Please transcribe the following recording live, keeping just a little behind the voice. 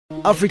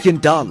African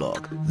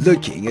Dialogue,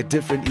 looking at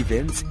different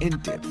events in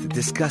depth,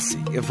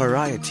 discussing a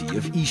variety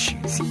of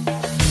issues.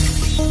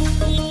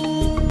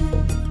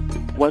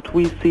 What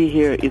we see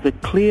here is a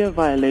clear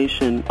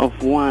violation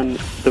of, one,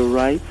 the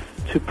rights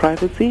to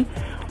privacy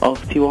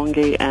of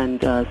Yaounde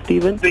and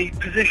Stephen. The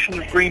position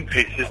of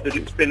Greenpeace is that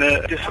it's been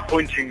a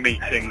disappointing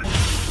meeting.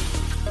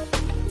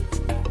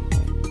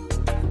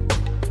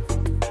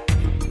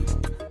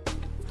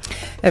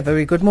 A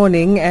very good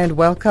morning and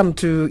welcome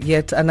to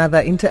yet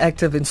another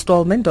interactive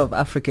installment of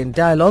African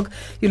Dialogue.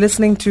 You're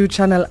listening to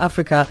Channel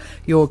Africa,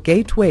 your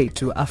gateway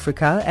to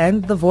Africa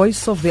and the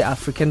voice of the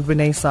African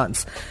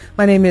Renaissance.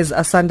 My name is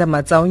Asanda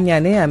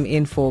Matsaunyane. I'm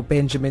in for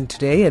Benjamin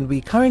today, and we're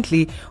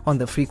currently on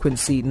the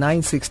frequency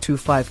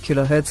 9625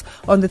 kilohertz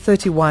on the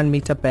 31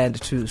 meter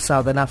band to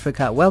Southern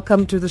Africa.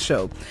 Welcome to the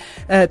show.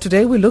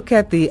 Today we look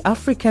at the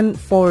African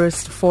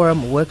Forestry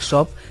Forum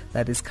workshop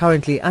that is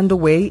currently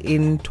underway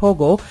in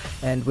Togo,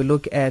 and we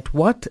look at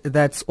what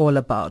that's all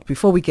about.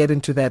 Before we get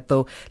into that,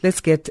 though, let's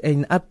get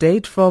an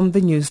update from the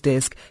news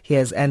desk.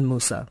 Here's Ann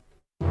Musa.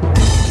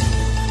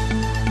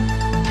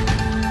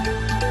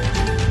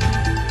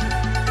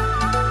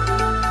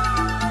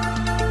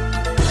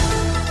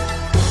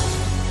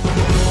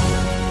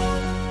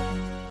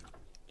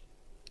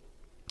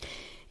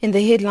 In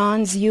the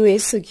headlines,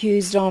 U.S.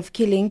 accused of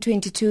killing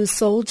 22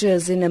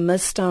 soldiers in a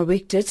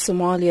misdirected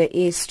Somalia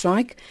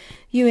airstrike.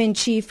 UN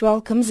chief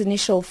welcomes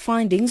initial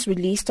findings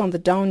released on the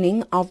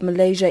downing of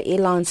Malaysia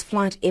Airlines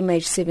flight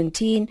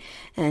MH17,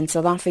 and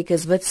South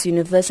Africa's Wits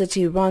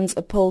University runs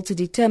a poll to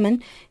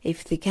determine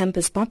if the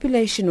campus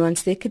population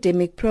wants the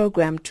academic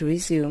program to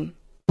resume.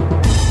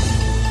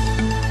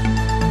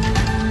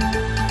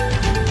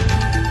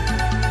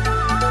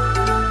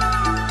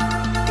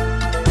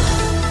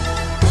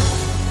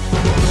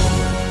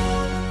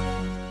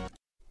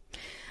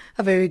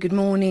 A very good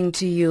morning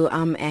to you.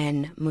 I'm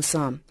Ann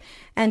Musa.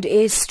 An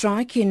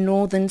airstrike in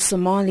northern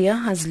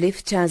Somalia has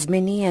left as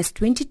many as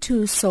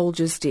 22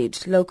 soldiers dead.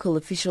 Local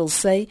officials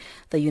say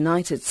the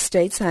United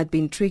States had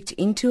been tricked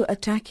into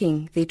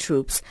attacking their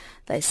troops.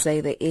 They say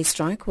the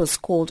airstrike was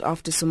called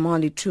after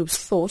Somali troops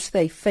thought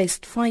they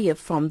faced fire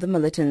from the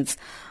militants.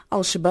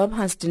 Al-Shabaab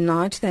has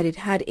denied that it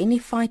had any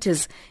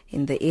fighters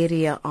in the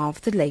area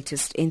of the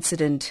latest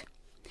incident.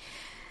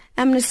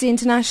 Amnesty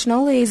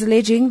International is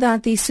alleging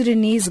that the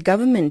Sudanese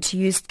government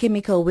used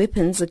chemical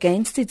weapons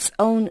against its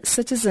own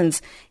citizens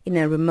in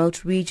a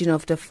remote region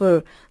of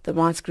Darfur. The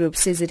rights group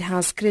says it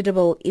has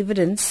credible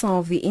evidence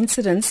of the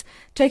incidents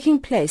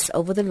taking place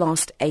over the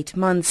last 8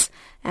 months.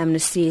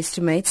 Amnesty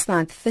estimates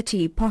that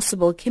 30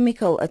 possible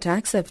chemical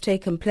attacks have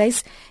taken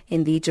place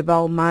in the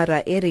Jabal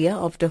Mara area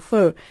of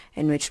Darfur,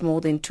 in which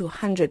more than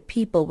 200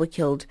 people were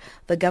killed.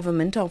 The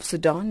government of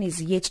Sudan is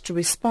yet to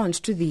respond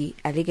to the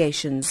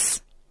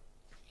allegations.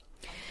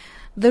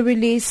 The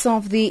release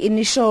of the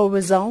initial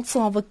results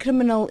of a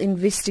criminal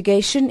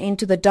investigation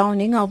into the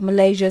downing of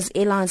Malaysia's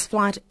Airlines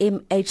flight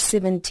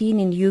MH17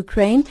 in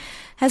Ukraine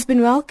has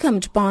been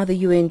welcomed by the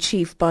UN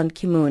chief Ban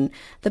Ki-moon.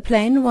 The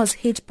plane was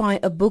hit by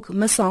a Buk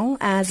missile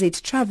as it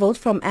travelled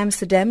from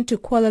Amsterdam to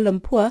Kuala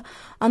Lumpur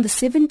on the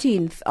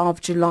 17th of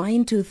July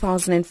in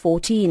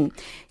 2014,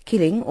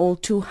 killing all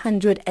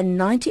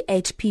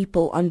 298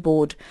 people on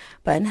board.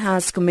 Ban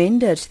has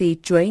commended the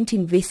Joint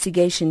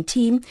Investigation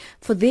Team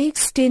for their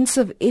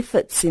extensive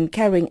efforts in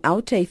carrying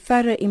out a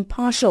thorough,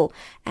 impartial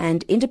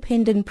and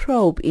independent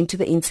probe into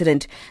the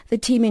incident. The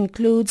team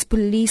includes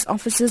police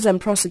officers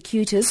and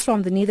prosecutors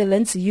from the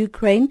Netherlands,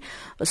 Ukraine,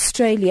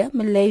 Australia,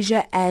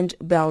 Malaysia and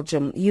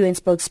Belgium. UN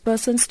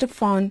spokesperson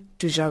Stefan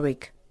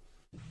Dujarric.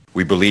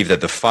 We believe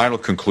that the final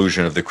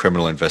conclusion of the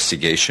criminal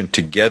investigation,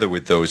 together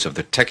with those of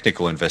the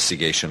technical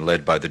investigation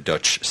led by the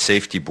Dutch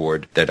Safety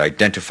Board that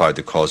identified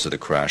the cause of the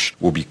crash,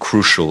 will be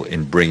crucial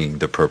in bringing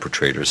the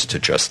perpetrators to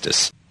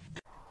justice.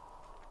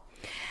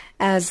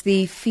 As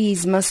the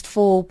fees must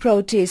fall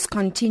protests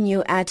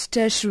continue at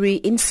tertiary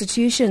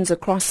institutions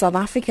across South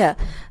Africa,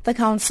 the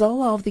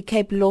Council of the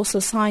Cape Law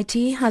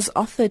Society has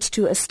offered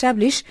to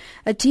establish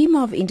a team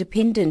of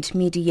independent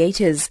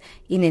mediators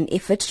in an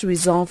effort to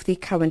resolve the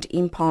current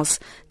impasse.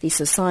 The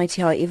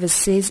society, however,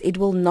 says it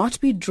will not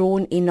be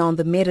drawn in on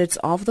the merits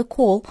of the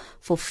call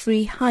for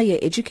free higher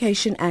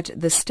education at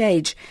this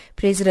stage.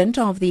 President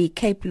of the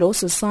Cape Law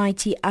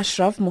Society,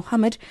 Ashraf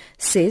Mohammed,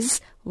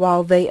 says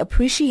while they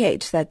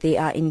appreciate that there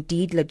are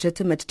indeed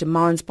legitimate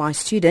demands by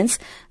students,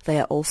 they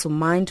are also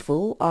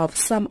mindful of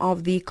some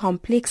of the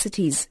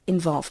complexities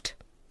involved.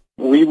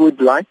 We would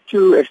like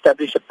to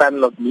establish a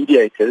panel of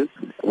mediators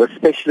with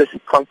specialist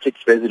conflict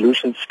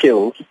resolution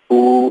skills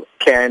who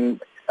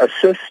can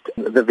assist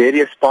the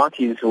various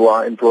parties who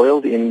are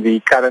embroiled in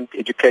the current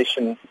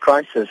education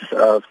crisis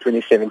of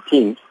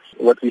 2017.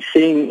 What we're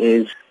seeing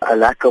is a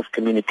lack of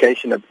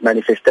communication, of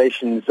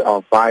manifestations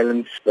of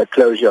violence, the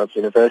closure of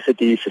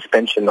universities,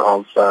 suspension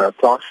of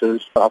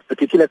classes. Of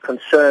particular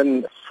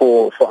concern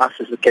for us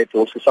as the Cape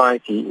Law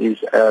Society is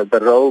the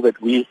role that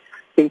we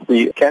think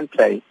we can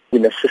play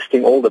in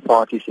assisting all the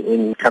parties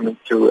in coming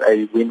to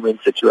a win-win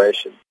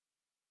situation.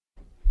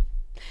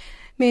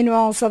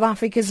 Meanwhile, South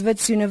Africa's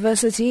Wits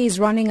University is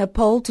running a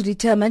poll to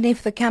determine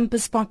if the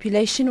campus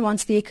population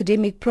wants the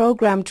academic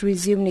program to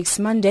resume next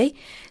Monday.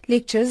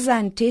 Lectures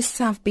and tests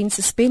have been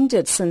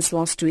suspended since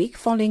last week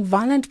following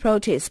violent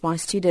protests by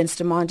students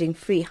demanding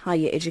free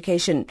higher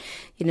education.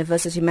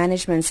 University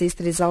management says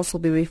the results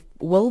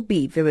will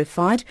be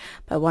verified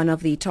by one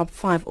of the top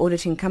 5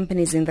 auditing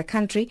companies in the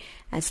country,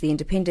 as the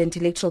Independent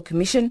Electoral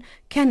Commission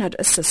cannot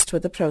assist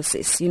with the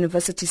process.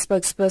 University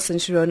spokesperson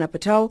Sharona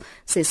Patel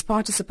says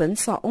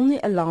participants are only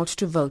allowed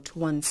to vote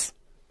once.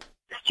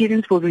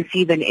 Students will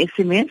receive an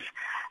SMS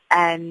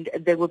and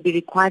they will be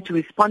required to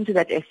respond to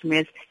that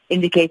SMS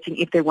indicating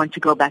if they want to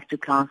go back to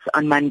class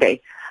on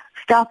Monday.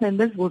 Staff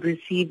members will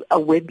receive a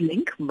web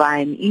link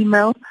via an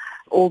email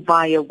or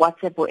via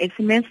WhatsApp or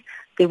SMS.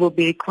 They will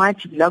be required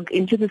to log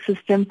into the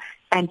system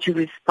and to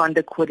respond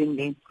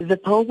accordingly. The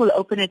poll will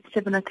open at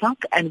 7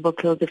 o'clock and will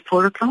close at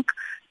 4 o'clock.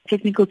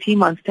 Technical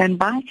team on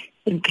standby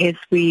in case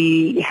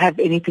we have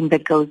anything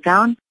that goes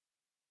down.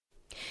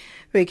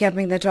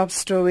 Recapping the top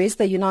stories,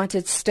 the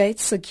United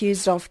States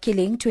accused of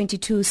killing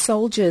 22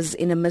 soldiers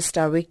in a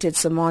misdirected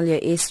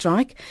Somalia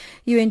airstrike.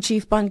 UN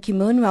Chief Ban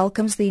Ki-moon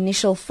welcomes the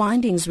initial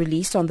findings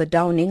released on the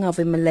downing of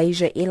a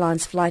Malaysia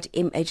Airlines flight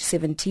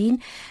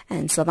MH17.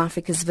 And South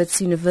Africa's Wits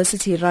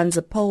University runs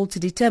a poll to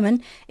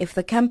determine if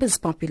the campus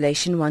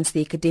population wants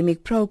the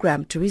academic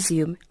program to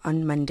resume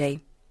on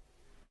Monday.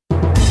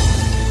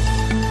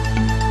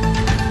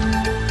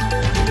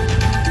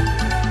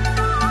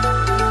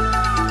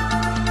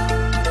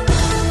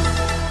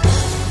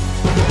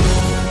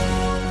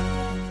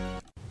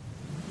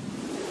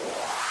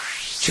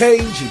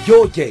 Change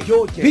your game.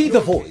 Be the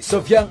voice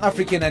of young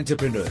African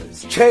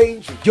entrepreneurs.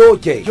 Change your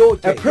game.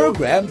 A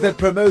program that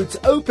promotes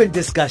open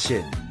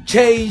discussion.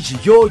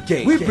 Change your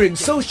game. We bring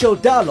social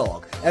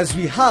dialogue as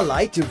we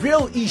highlight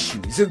real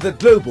issues in the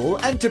global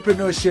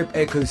entrepreneurship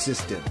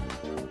ecosystem.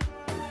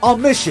 Our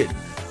mission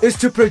is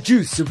to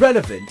produce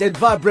relevant and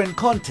vibrant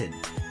content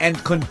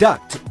and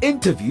conduct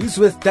interviews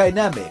with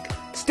dynamic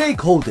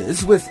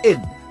stakeholders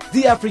within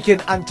the African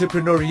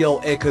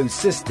entrepreneurial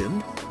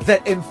ecosystem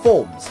that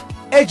informs,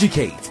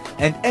 educates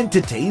and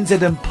entertains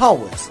and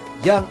empowers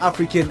young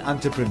African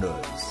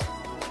entrepreneurs.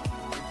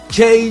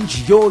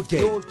 Change your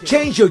game.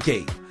 Change your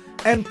game.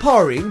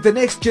 Empowering the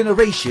next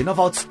generation of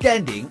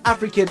outstanding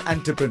African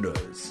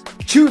entrepreneurs.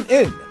 Tune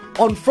in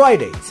on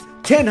Fridays,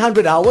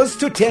 10:00 hours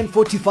to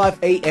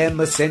 10:45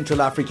 a.m.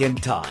 Central African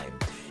Time.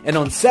 And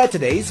on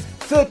Saturdays,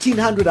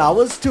 1300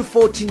 hours to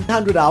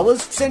 1400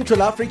 hours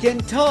Central African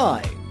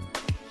Time.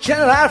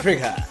 Channel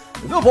Africa,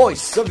 the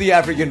voice of the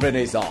African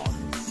Renaissance.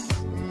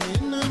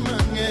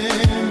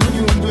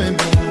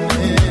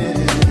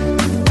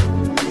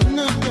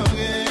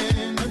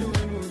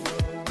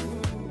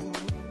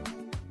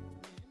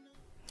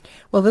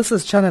 Well, this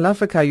is Channel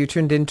Africa you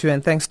tuned into,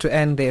 and thanks to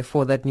Anne there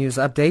for that news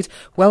update.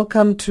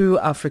 Welcome to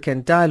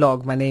African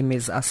Dialogue. My name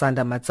is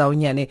Asanda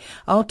Matsaunyane.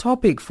 Our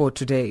topic for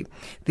today,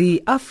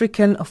 the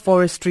African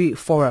Forestry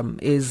Forum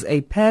is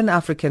a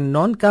pan-African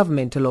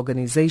non-governmental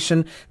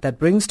organization that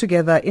brings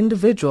together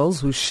individuals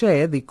who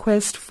share the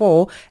quest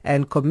for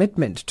and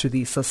commitment to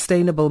the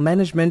sustainable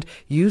management,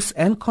 use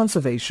and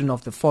conservation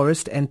of the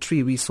forest and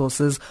tree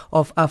resources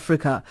of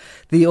Africa.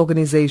 The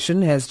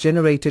organization has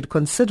generated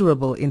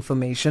considerable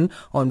information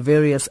on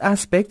various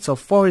aspects of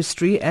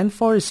forestry,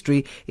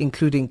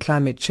 including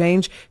climate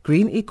change,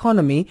 green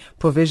economy,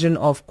 provision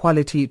of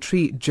quality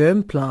tree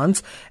germ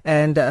plants,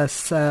 and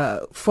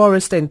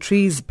forest and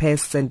trees,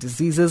 pests and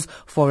diseases,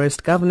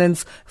 forest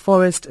governance,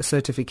 forest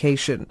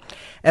certification.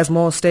 As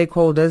more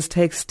stakeholders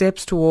take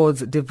steps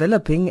towards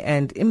developing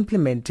and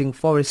implementing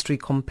forestry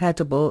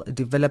compatible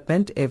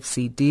development,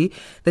 FCD,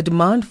 the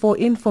demand for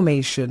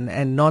information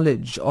and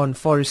knowledge on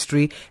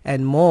forestry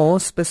and more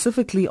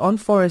specifically on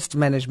forest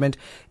management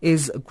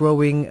is growing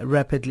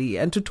rapidly.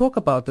 And to talk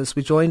about this,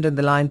 we're joined on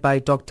the line by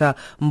Dr.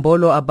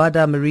 Mbolo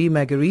Abada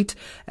Marguerite,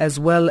 as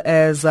well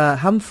as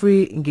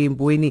Humphrey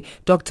Ngibuini.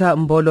 Dr.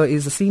 Mbolo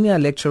is a senior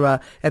lecturer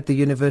at the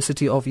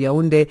University of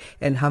Yaounde,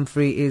 and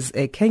Humphrey is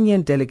a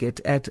Kenyan delegate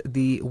at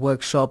the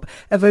workshop.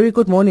 A very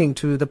good morning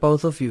to the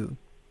both of you.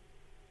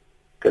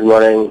 Good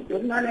morning.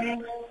 Good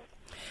morning.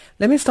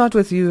 Let me start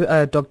with you,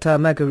 Dr.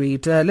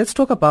 Marguerite. Let's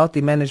talk about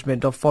the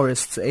management of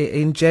forests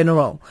in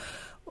general.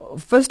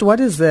 First, what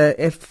is the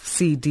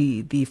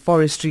FCD, the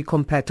Forestry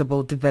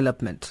Compatible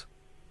Development?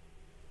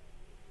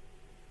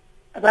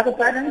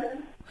 Pardon?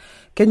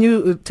 Can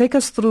you take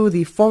us through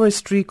the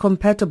Forestry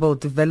Compatible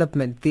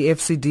Development, the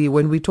FCD,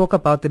 when we talk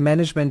about the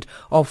management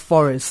of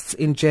forests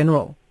in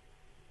general?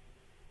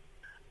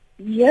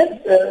 Yes,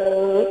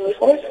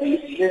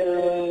 forestry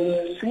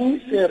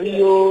since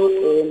Rio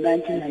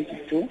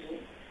 1992.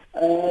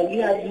 We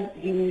have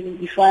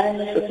defined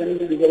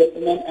sustainable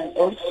development, and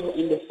also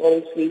in the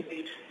forestry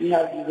we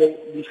have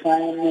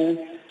defined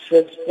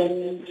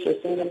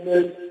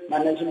sustainable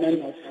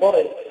management of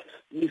forest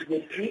with the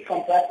three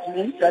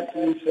compartments, that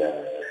is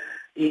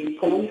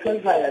economical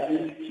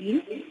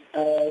viability,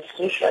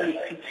 social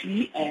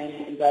equity,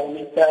 and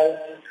environmental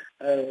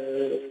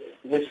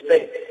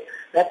respect.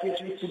 That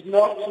is, we could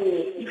not,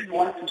 if you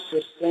want to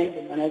sustain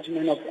the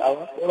management of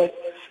our forest,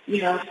 we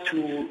have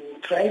to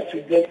try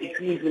to get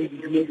equilibrium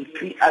between the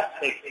three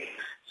aspects.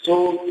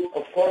 So,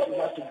 of course, we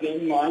have to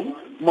gain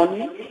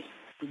money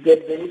to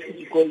get benefits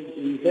because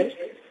we invest.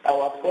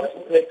 Our forest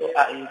operators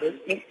are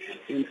investing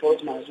in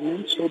forest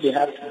management, so they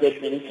have to get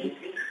benefits.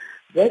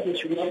 But they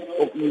should not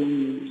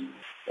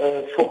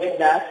forget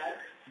that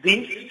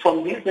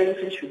from these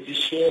benefits should be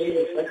sharing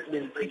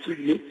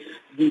effectively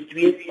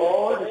between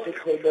all the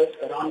stakeholders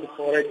around the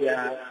forest they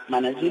are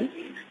managing,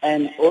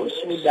 and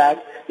also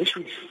that they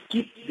should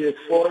keep the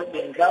forest,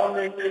 the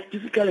environment,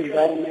 physical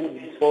environment of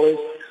the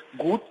forest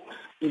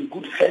in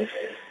good health.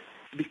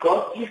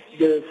 Because if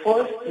the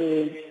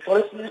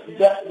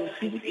the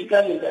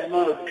physical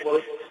environment of the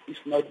forest is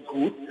not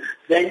good,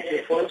 then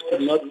the forest will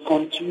not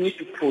continue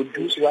to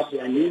produce what they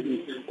are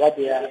needing, what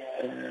they are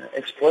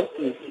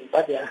exploiting,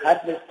 what they are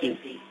harvesting.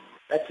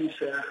 That is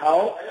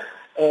how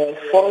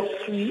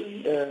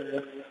forestry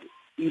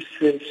is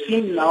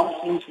seen now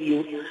since the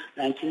year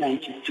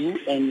 1992,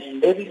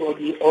 and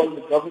everybody, all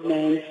the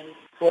governments,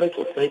 forest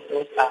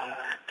operators are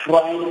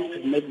trying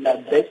to make their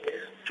best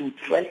to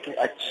try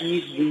to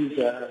achieve these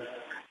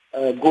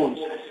goals.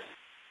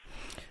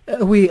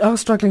 We are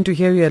struggling to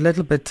hear you a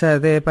little bit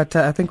there, but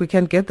I think we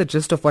can get the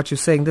gist of what you're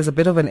saying. There's a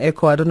bit of an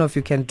echo. I don't know if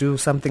you can do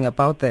something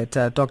about that,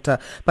 Doctor.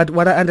 But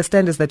what I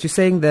understand is that you're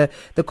saying the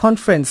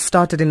conference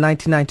started in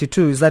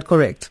 1992. Is that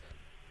correct?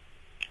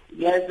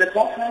 Yes, the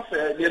conference,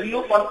 the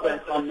Rio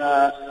Conference on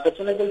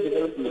Sustainable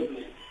Development,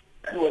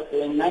 that was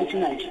in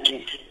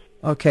 1992.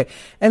 Okay.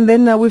 And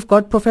then we've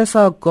got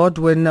Professor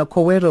Godwin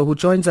Kowero who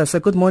joins us.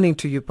 Good morning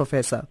to you,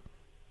 Professor.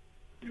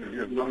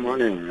 Good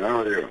morning.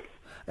 How are you?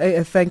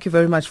 Thank you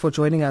very much for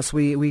joining us.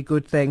 We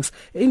good, thanks.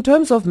 In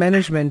terms of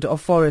management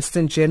of forests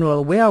in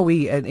general, where are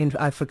we in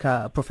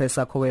Africa,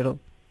 Professor Kowero?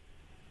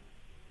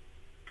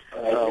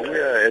 We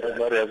are at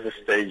various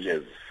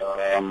stages.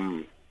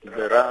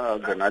 There are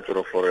the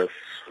natural forests,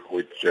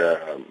 which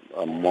are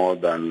more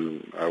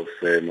than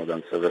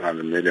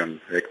 700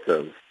 million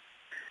hectares.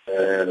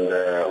 And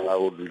I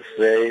would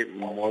say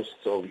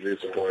most of these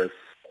forests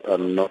are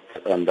not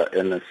under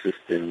any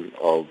system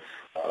of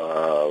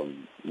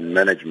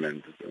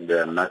management. They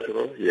are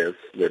natural, yes.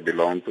 They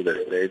belong to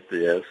the state,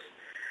 yes.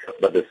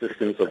 But the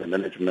systems of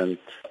management,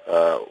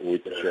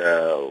 which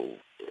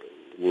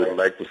we would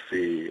like to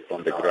see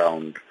on the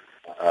ground,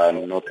 are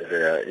not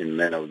there in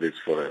many of these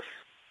forests.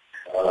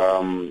 I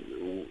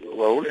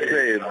would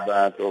say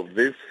that of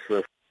this,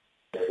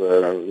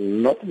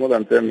 not more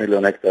than 10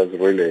 million hectares,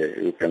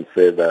 really, you can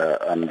say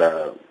that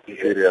under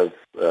serious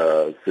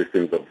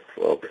systems of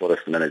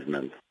forest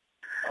management.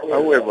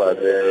 However,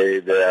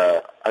 they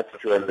are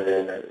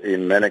actually,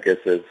 in many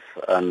cases,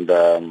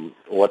 under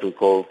what we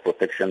call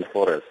protection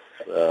forests.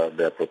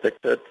 They are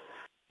protected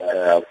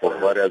for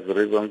various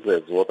reasons.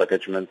 There's water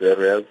catchment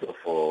areas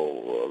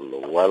for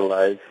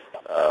wildlife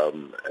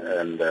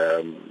and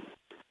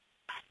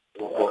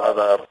for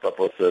other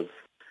purposes.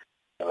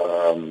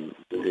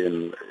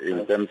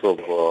 In terms of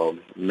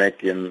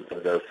making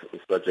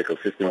such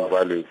ecosystem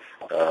values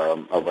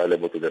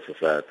available to the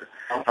society.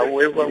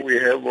 However, we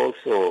have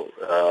also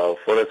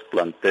forest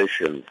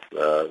plantations.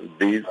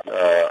 These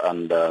are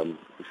under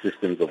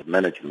systems of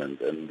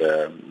management, and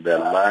they're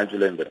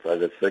largely in the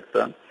private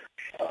sector.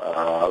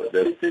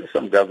 There's still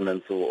some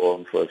governments who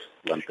own forest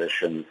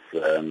plantations,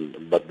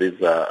 but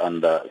these are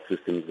under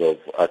systems of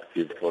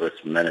active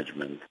forest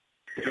management.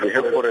 We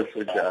have forests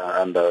which are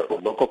under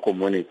local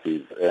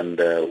communities, and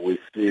we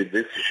see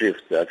this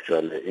shift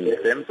actually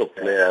in terms of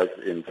players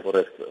in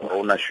forest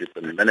ownership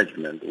and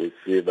management. We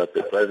see that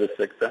the private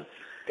sector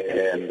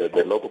and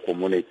the local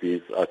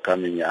communities are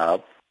coming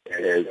up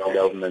as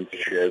government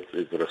shares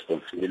its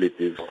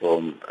responsibilities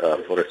from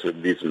forestry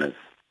business.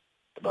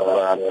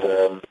 But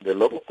the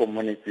local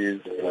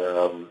communities,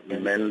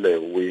 mainly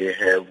we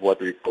have what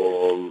we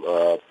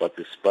call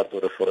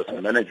participatory forest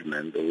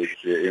management,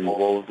 which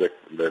involves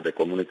the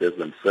communities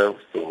themselves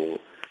to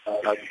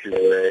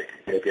actively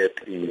get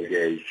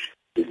engaged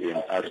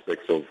in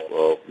aspects of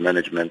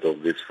management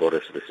of these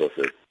forest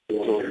resources.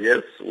 So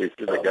yes, we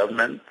see the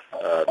government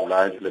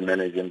largely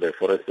managing the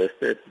forest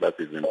estate that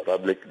is in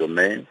public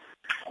domain,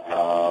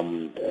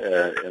 and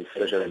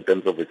especially in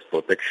terms of its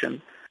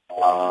protection.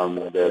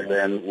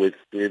 Then we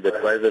see the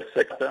private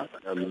sector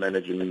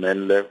managing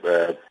mainly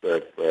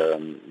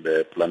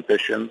the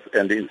plantations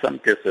and in some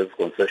cases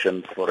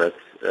concession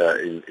forests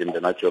in the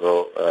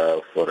natural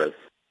forests,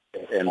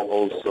 and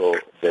also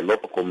the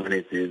local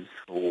communities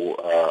who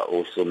are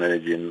also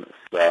managing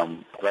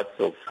some tracts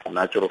of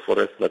natural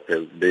forests that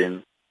have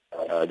been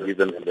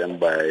given to them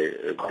by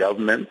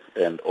governments,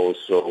 and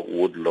also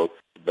woodlots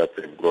that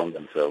have grown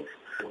themselves.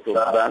 So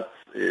that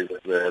is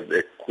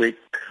the quick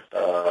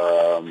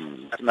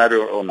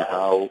scenario on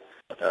how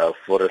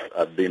forests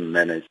are being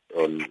managed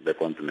on the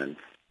continent.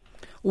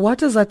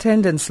 What is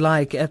attendance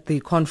like at the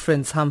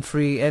conference,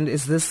 Humphrey, and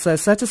is this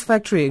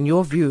satisfactory in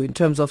your view in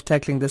terms of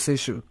tackling this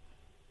issue?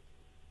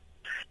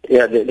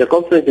 Yeah, the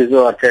conference is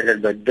now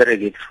attended by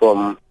delegates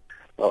from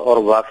all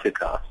of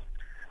Africa,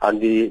 And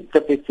the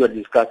topics we are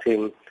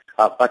discussing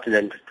are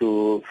pertinent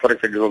to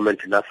forestry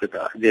development in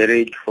Africa. They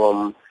range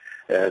from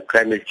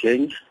climate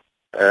change,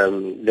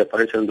 the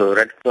apparition of the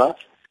red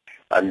flash,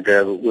 and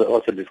we're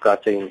also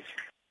discussing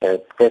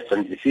pests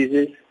and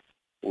diseases.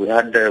 We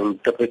had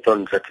topics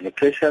on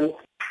certification,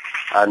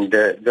 and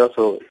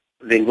also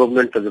the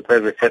involvement of the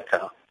private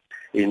sector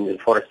in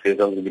forestry is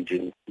also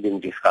being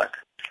discussed.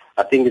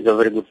 I think it's a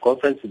very good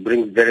conference. It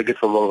brings delegates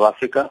from all of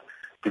Africa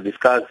to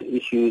discuss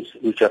issues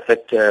which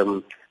affect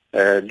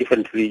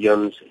different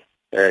regions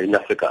in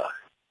Africa.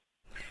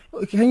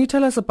 Can you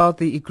tell us about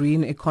the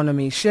green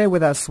economy? Share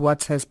with us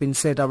what has been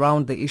said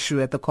around the issue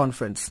at the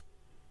conference.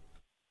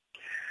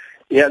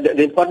 Yeah,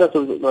 the importance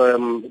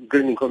of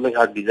green economy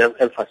has been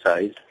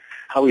emphasized.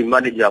 How we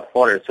manage our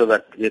forests so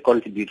that they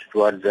contribute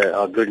towards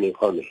our green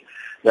economy.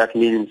 That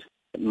means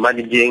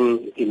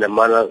managing in a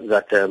manner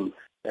that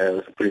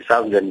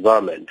preserves the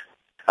environment,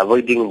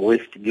 avoiding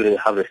waste during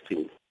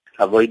harvesting,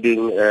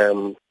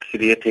 avoiding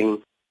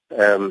creating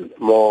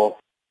more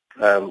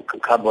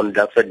carbon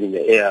dioxide in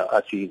the air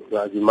as we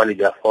manage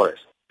our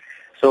forests.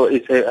 So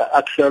it's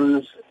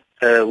actions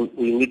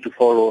we need to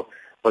follow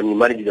when we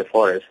manage the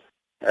forest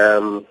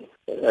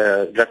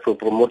that will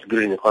promote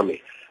green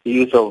economy. The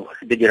use of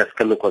dangerous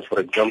chemicals, for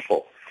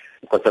example,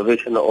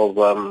 conservation of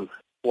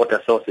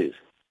water sources,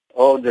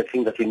 all the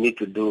things that we need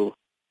to do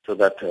so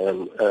that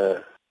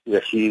we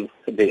achieve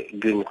the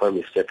green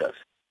economy status.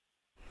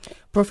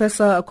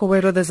 Professor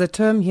Kowero, there's a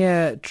term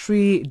here,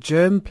 tree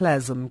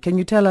germplasm. Can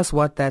you tell us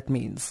what that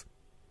means?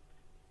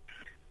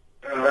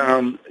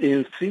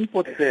 In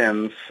simple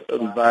terms,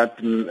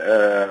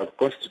 that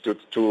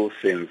constitutes two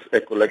things,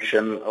 a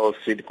collection of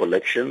seed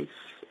collections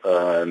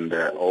and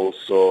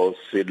also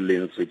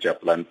seedlings which are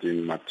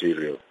planting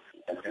material.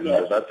 And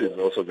that is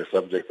also the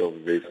subject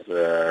of this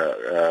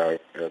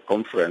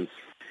conference.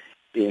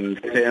 In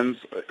terms,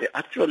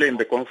 actually in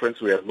the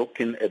conference we are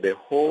looking at the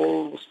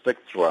whole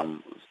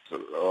spectrum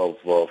of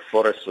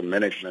forest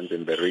management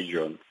in the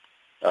region,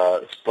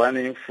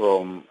 spanning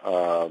from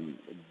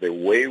the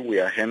way we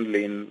are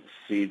handling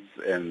seeds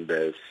and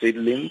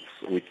seedlings,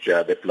 which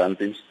are the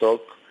planting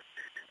stock,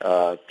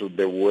 to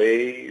the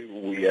way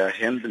we are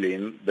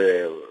handling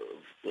the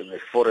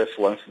forests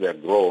once they are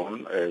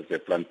grown,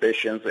 the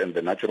plantations and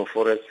the natural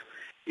forests,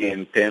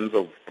 in terms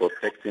of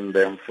protecting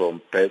them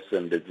from pests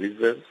and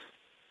diseases,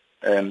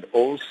 and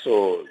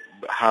also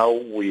how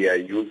we are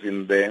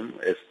using them,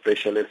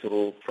 especially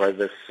through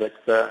private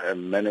sector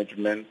and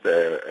management,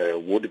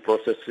 wood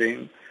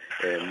processing,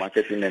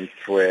 marketing and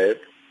trade.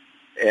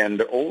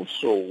 And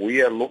also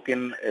we are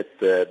looking at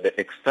the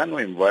external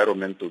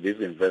environment to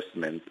these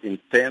investments in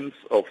terms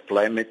of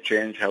climate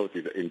change, how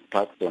it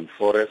impacts on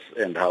forests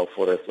and how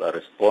forests are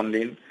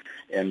responding,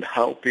 and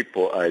how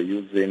people are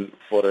using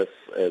forests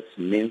as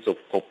means of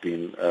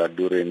coping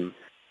during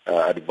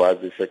adverse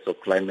effects of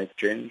climate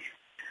change.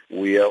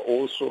 We are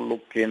also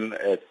looking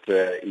at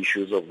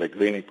issues of the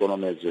green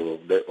economy, as you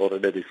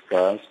already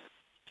discussed,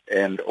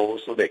 and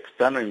also the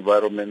external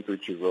environment,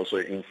 which is also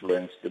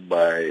influenced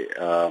by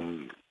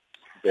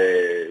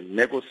the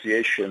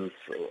negotiations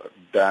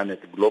done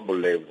at global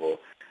level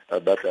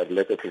that are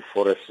related to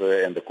forests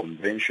and the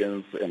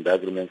conventions and the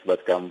agreements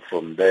that come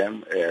from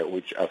them,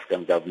 which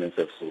African governments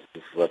have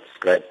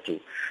subscribed to.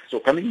 So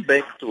coming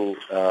back to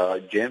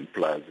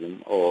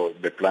germplasm, or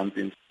the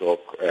planting stock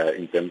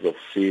in terms of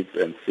seeds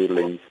and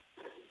seedlings,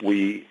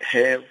 we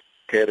have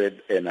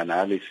carried an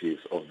analysis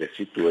of the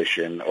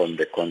situation on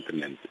the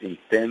continent in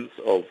terms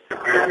of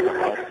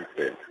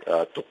capacity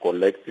to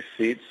collect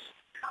seeds,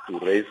 to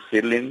raise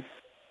seedlings,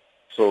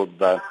 so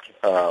that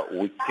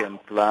we can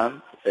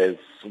plant as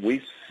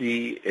we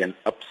see an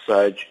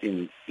upsurge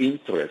in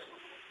interest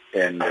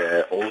and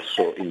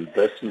also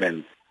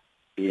investment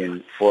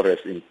in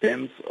forests in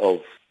terms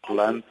of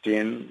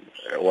planting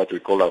what we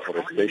call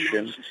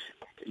afforestation,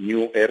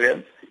 new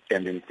areas,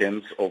 and in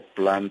terms of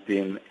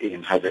planting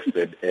in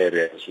harvested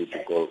areas, which we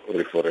call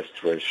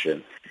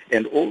reforestation.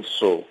 And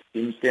also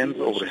in terms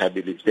of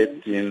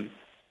rehabilitating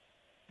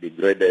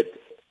degraded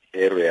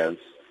areas,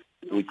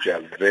 which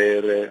are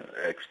very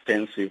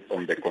extensive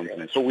on the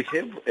continent. So we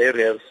have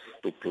areas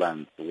to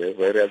plant.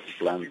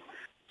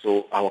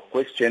 So our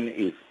question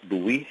is, do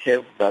we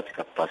have that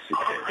capacity?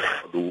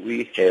 Do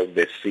we have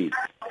the seed?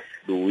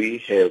 Do we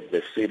have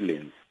the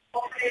seedlings?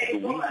 Do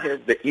we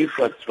have the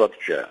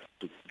infrastructure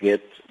to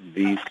get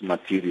these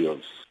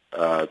materials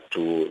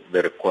to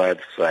the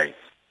required sites?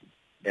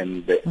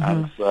 And the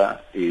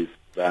answer is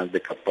that the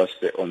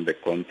capacity on the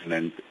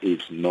continent is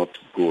not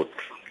good.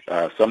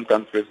 Some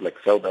countries like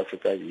South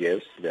Africa,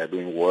 yes, they are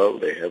doing well,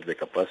 they have the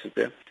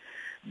capacity.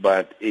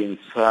 But in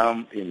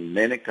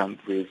many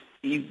countries,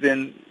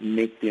 even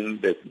meeting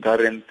the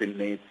current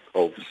needs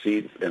of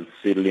seeds and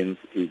seedlings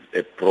is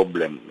a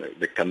problem.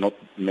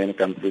 Many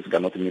countries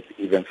cannot meet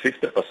even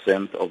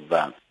 50% of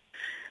that.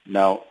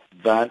 Now,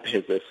 that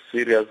has a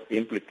serious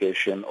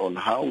implication on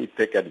how we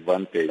take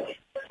advantage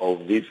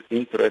of this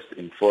interest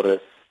in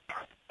forests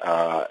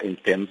in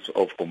terms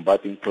of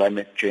combating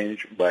climate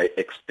change by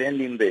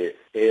extending the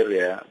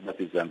area that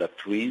is under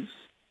trees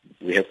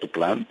we have to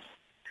plant,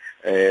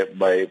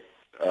 by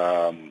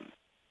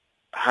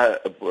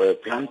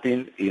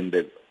planting in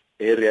the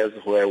areas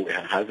where we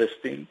are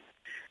harvesting.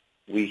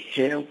 We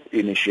have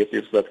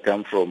initiatives that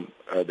come from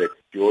the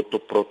Kyoto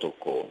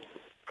Protocol,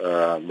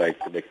 like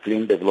the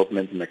clean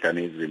development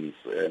mechanisms,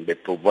 and they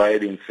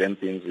provide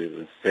incentives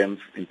in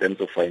terms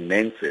of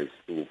finances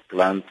to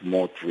plant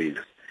more trees.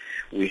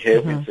 We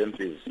have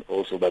incentives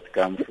also that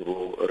come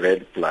through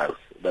RED+,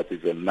 that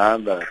is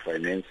another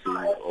financing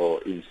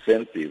or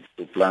incentive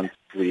to plant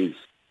trees.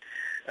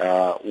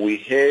 We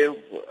have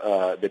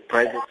the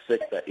private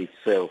sector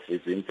itself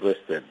is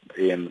interested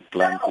in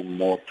planting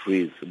more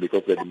trees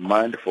because the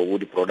demand for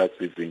wood products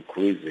is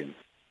increasing.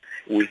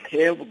 We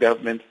have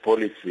government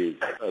policies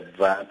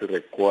that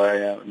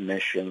require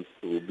nations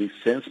to be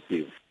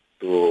sensitive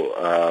to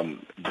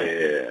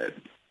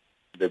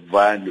the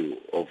value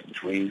of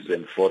trees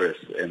and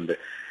forests, and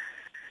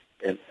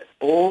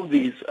all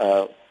these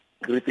are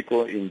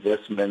critical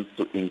investments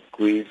to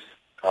increase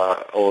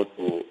or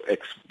to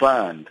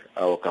expand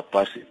our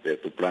capacity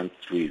to plant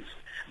trees.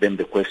 Then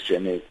the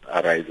question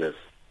arises,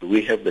 do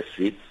we have the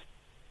seeds?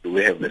 Do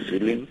we have the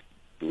ceilings?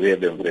 Do we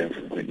have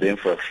the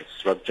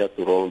infrastructure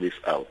to roll this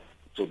out?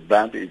 So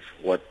that is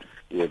what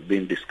we've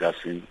been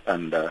discussing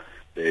under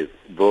the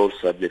broad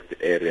subject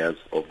areas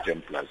of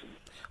germplasm.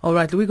 All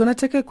right, we're going to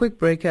take a quick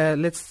break.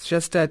 Let's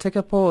just take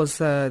a pause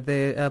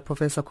there,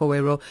 Professor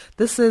Kowero.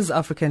 This is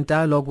African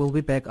Dialogue. We'll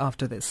be back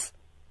after this.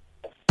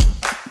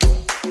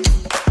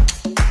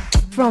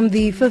 From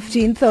the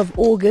 15th of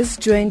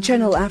August, join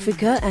Channel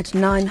Africa at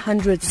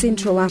 900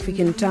 Central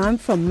African Time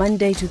from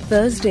Monday to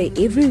Thursday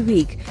every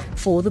week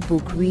for the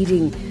book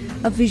reading.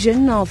 A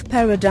Vision of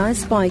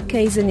Paradise by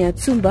Kaizen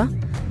Yatsumba.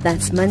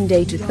 That's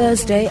Monday to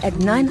Thursday at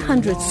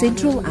 900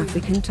 Central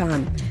African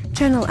Time.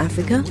 Channel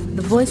Africa,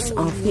 the voice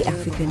of the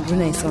African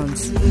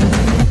Renaissance.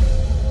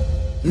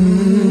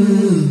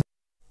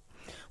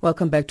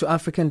 Welcome back to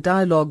African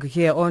Dialogue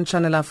here on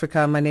Channel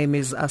Africa. My name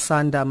is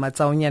Asanda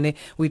Matsaonyane.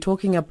 We're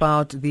talking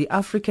about the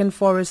African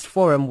Forest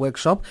Forum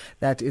workshop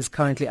that is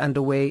currently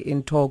underway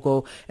in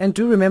Togo. And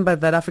do remember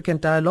that African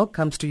Dialogue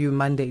comes to you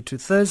Monday to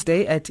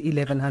Thursday at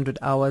 1100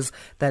 hours.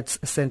 That's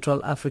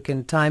Central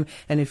African Time.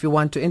 And if you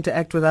want to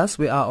interact with us,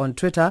 we are on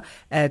Twitter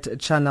at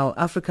Channel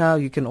Africa.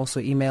 You can also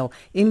email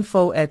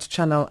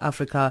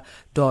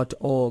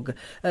info@channelafrica.org.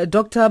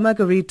 Dr.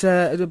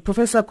 Marguerite,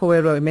 Professor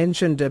Kowero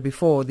mentioned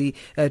before the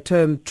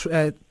term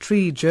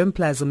tree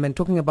germplasm and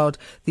talking about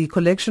the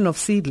collection of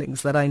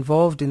seedlings that are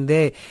involved in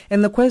there,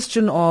 and the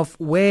question of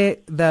where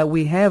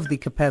we have the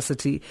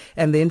capacity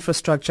and the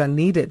infrastructure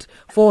needed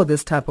for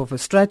this type of a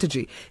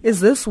strategy.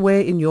 Is this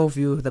where, in your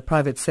view, the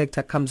private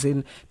sector comes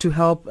in to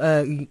help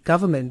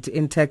government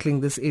in tackling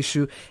this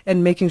issue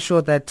and making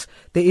sure that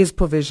there is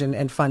provision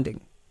and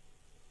funding?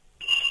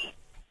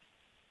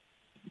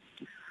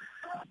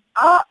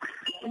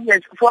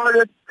 Yes, for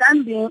the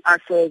time being, as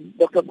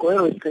Dr.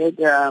 Kowero said,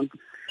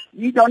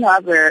 we don't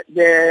have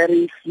there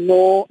is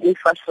no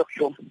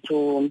infrastructure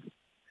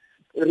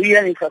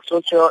real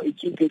infrastructure,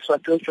 equipped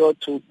infrastructure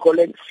to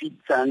collect seeds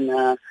and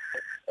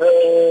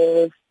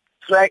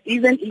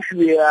even if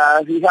we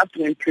have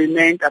to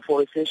implement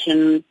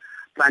afforestation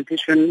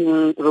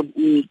plantation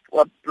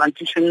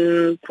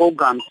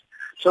programs,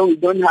 so we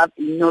don't have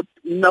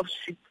enough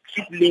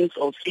seedlings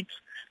or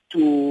seeds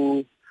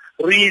to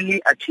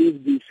really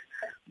achieve this.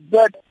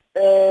 But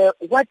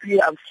what we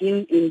have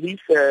seen in these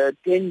 10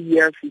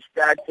 years is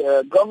that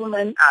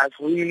government has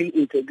really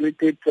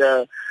integrated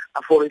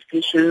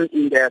afforestation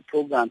in their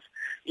programs.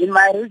 In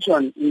my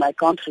region, in my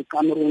country,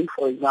 Cameroon,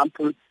 for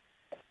example,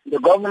 the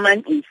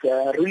government has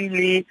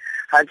really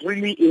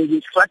in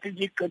his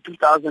strategic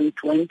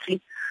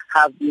 2020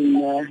 have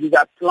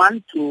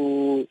planned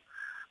to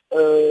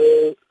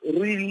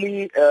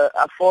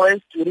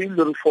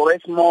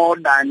reforest more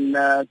than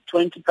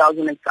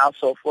 20,000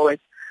 hectares of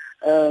forest.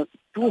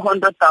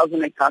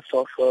 200,000 hectares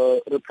of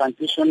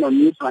replantation or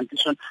new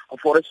plantation or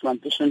forest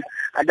plantation,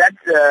 and that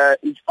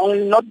is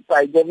only not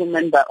by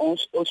government but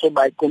also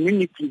by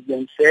communities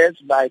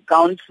themselves, by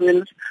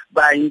councils,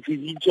 by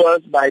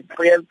individuals, by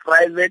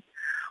private,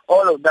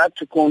 all of that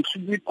to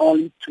contribute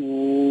only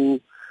to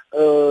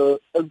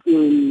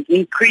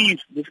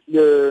increase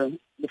the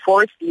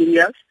forest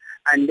areas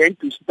and then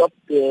to stop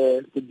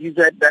the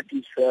desert that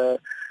is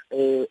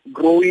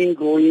growing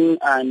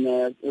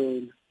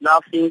and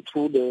laughing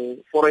through the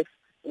forest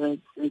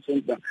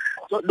center.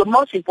 So the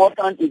most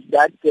important is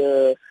that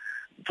to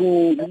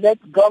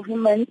let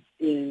government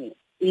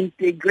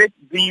integrate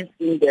these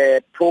in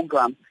their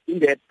program, in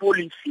their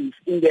policies,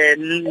 in their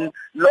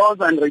laws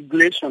and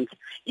regulations.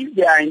 If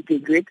they are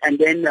integrated, and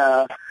then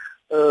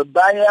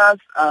buyers,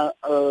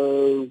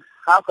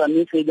 how can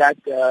we say that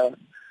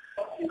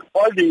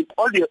all the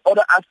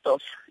other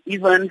actors,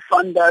 even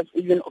funders,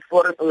 even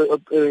for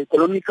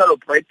economical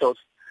operators,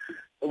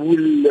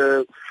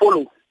 will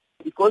follow,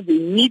 because they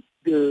need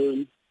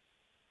the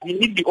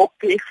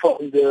okay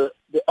from the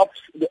head,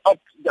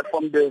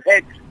 from the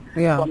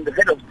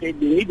head of state.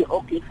 They need the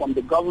okay from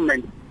the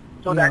government,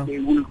 so that they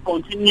will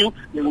continue.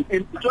 They will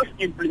just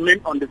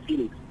implement on the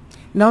field.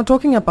 Now,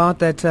 talking about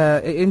that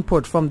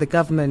input from the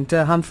government,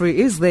 Humphrey,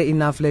 is there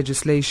enough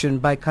legislation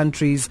by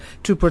countries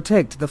to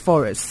protect the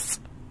forests?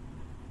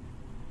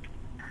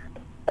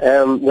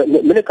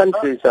 Many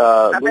countries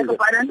are doing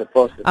the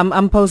process.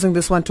 I'm posing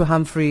this one to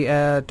Humphrey,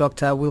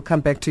 Doctor. We'll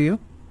come back to you.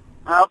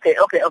 Okay.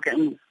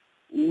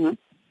 Mm-hmm.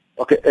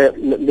 Okay,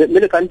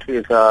 many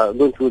countries are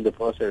going through the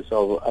process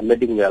of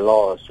amending their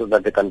laws so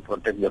that they can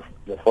protect the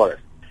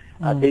forest.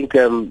 I think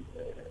in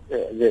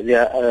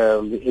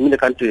many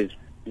countries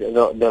the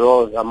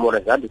laws are more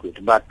than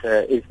adequate, but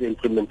it's the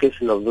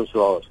implementation of those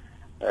laws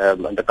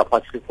and the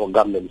capacity for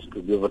governments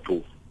to be able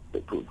to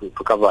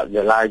cover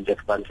the large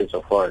expanses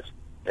of forest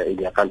in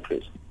their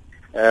countries.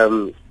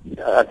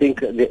 I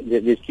think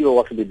there's still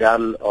work to be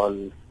done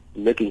on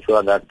making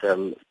sure that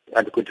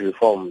adequate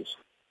reforms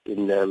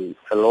in the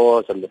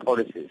laws and the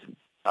policies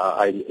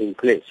are in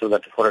place so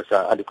that the forests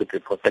are adequately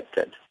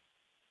protected.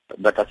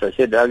 But as I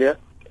said earlier,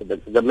 the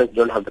governments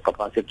don't have the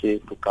capacity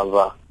to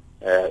cover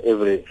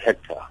every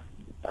hectare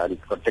and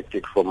protect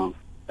it from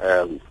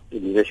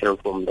invasion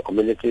from the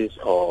communities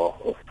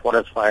or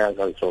forest fires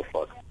and so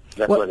forth.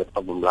 That's where the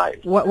problem lies.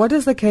 What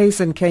is the case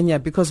in Kenya?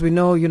 Because we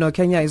know,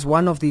 Kenya is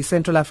one of the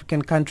Central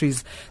African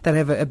countries that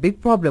have a big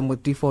problem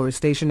with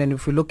deforestation. And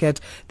if we look at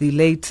the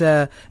late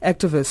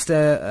activist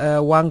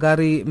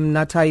Wangari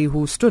Maathai,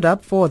 who stood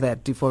up for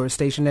that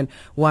deforestation and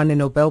won a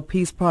Nobel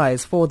Peace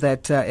Prize for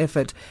that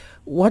effort,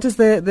 what is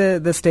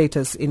the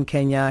status in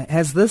Kenya?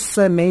 Has this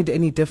made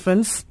any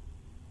difference?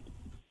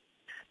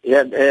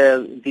 Yeah,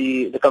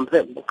 the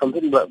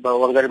campaign by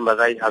Wangari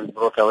Maathai has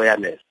brought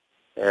awareness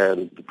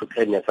to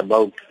Kenyans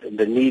about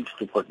the need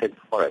to protect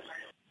forests.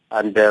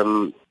 And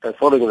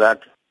following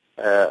that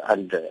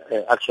and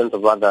actions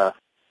of other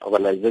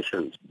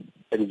organizations,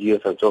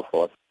 NGOs and so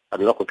forth,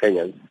 and local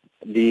Kenyans,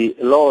 the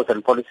laws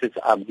and policies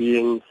are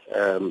being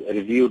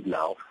reviewed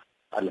now,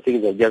 and I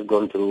think they've just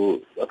gone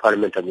through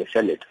Parliament and the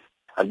Senate.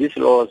 And these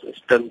laws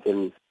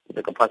strengthen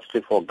the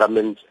capacity for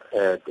governments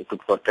to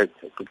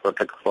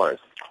protect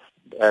forests.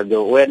 The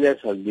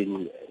awareness has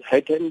been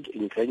heightened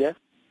in Kenya,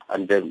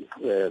 and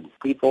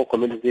people,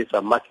 communities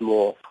are much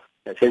more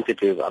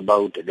sensitive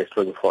about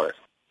destroying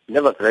forests.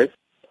 Nevertheless,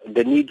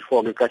 the need for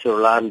agricultural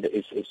land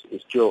is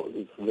still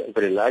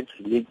very large.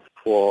 The need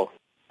for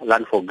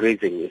land for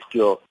grazing is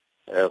still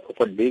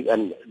quite big,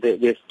 and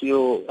there's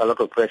still a lot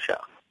of pressure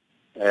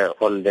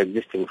on the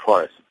existing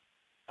forests.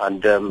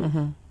 And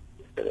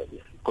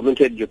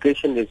community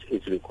education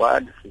is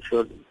required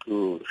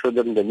to show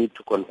them the need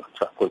to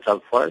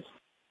conserve forests,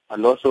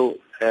 and also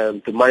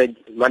to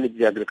manage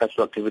the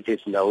agricultural activities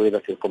in a way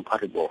that is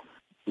compatible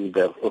with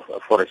the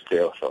forestry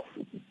also.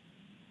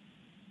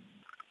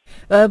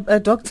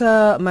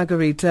 Dr.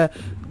 Marguerite,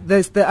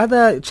 there's the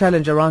other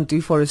challenge around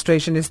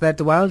deforestation is that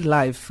the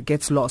wildlife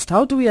gets lost.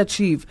 How do we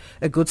achieve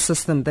a good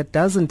system that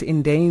doesn't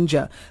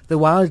endanger the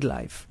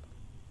wildlife?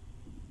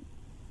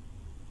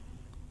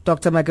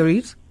 Dr.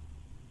 Marguerite?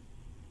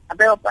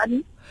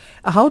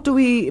 How do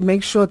we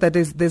make sure that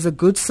there's a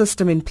good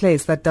system in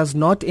place that does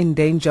not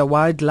endanger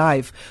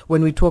wildlife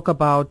when we talk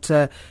about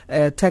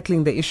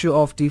tackling the issue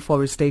of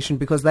deforestation?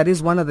 Because that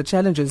is one of the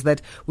challenges,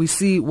 that we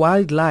see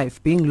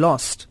wildlife being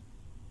lost.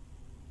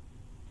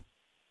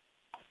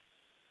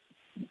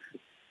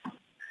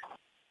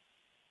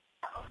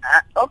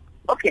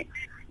 Okay.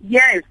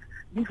 Yes,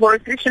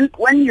 deforestation.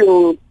 When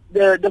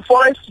the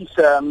forest is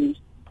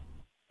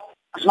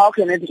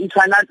it's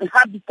an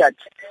habitat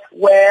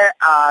where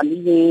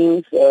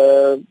living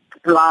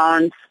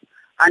plants,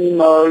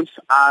 animals,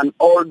 and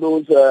all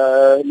those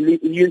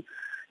living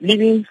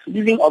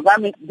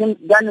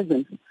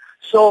organisms.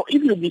 So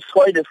if you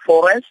destroy the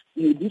forest,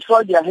 you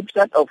destroy the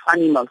habitat of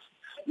animals.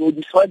 You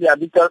destroy the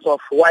habitat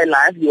of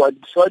wildlife. You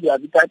destroy the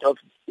habitat of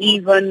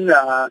even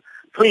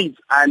trees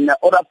and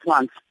other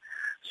plants.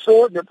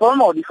 So the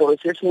problem of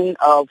deforestation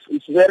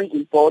is very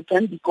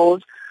important,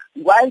 because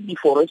while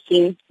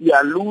deforesting, we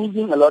are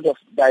losing a lot of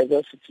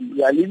diversity.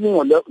 We are losing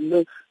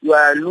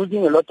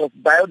a lot of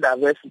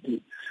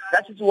biodiversity.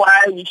 That is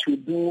why we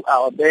should do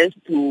our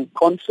best to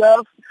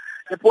conserve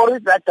the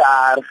forests that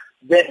are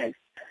there.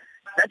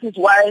 That is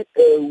why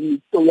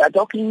we are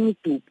talking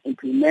to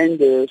implement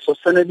the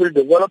sustainable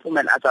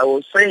development, as I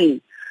was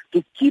saying,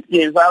 to keep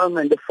the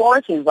environment, the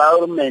forest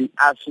environment,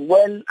 as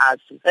well as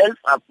health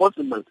as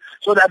possible,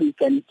 so that we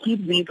can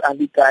keep these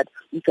habitats,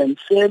 we can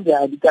save the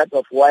habitat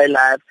of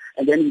wildlife,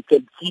 and then we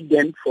can keep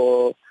them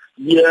for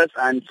years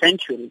and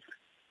centuries.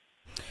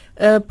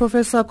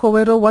 Professor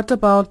Kowero, what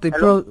about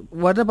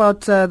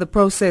the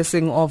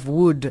processing of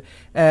wood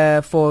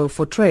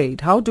for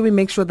trade? How do we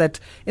make sure that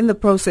in the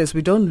process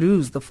we don't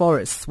lose the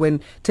forests, when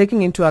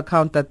taking into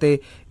account that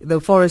the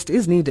forest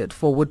is needed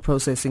for wood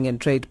processing and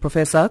trade?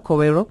 Professor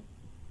Kowero?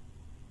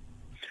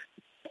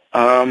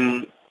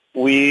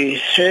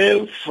 We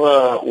have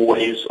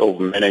ways of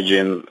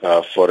managing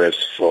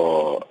forests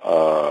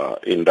for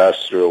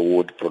industrial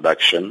wood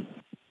production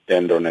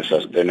and on a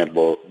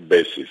sustainable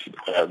basis.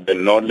 The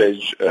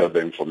knowledge, the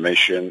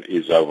information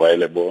is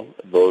available.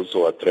 Those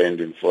who are trained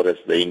in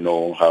forest, they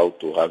know how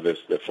to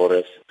harvest the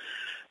forest.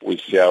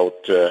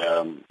 without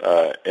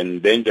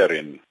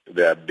endangering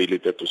the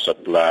ability to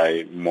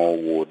supply more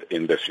wood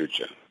in the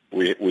future.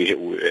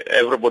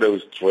 Everybody who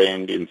is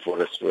trained in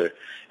forestry,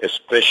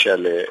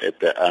 especially at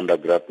the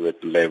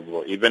undergraduate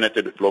level, even at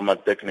the diploma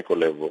technical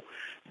level,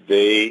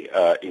 they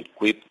are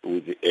equipped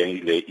with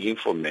the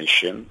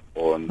information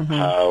on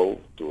how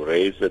to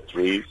raise the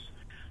trees,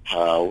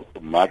 how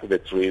to mark the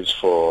trees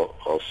for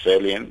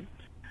felling,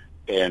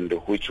 and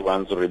which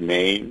ones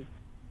remain,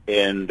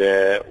 and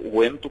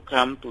when to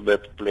come to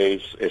that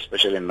place,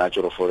 especially in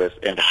natural forest,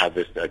 and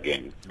harvest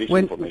again. This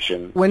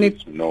information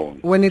is known.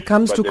 When it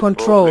comes to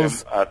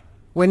controls,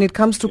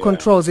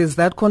 controls, is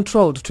that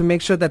controlled to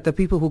make sure that the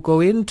people who go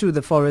into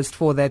the forest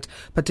for that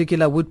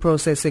particular wood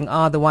processing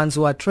are the ones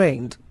who are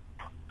trained?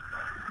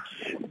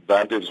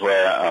 That is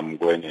where I'm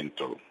going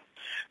into.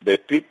 The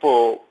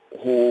people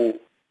who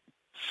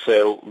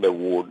sell the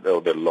wood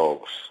or the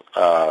logs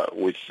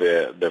with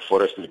the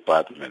forest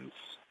departments.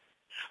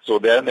 So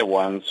they are the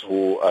ones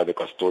who are the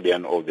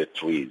custodian of the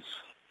trees,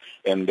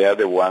 and they are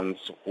the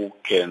ones who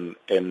can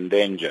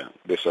endanger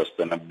the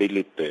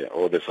sustainability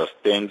or the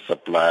sustained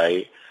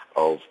supply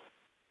of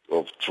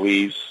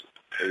trees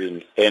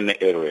in any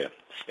area.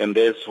 And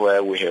that's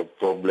where we have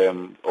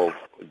problem of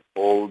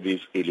all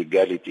these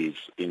illegalities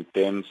in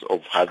terms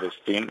of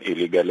harvesting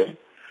illegally,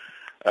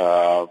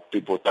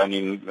 people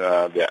turning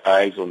their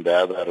eyes on the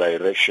other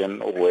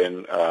direction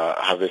when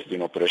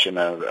harvesting operations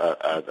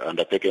are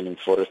undertaken in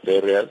forest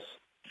areas,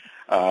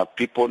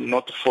 people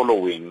not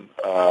following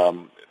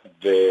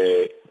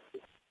the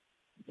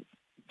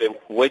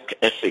work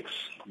ethics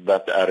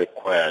that are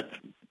required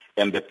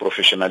and the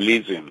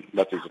professionalism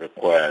that is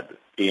required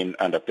in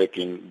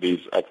undertaking these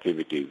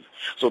activities.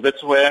 So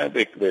that's where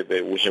we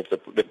have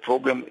the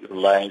problem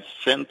lies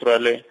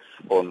centrally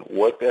on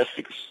work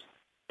ethics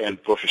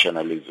and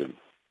professionalism.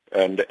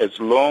 And as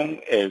long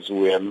as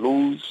we are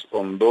loose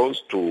on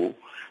those two,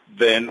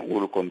 then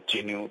we'll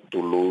continue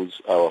to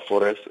lose our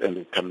forests and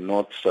we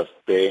cannot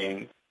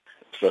sustainably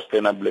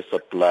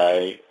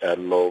supply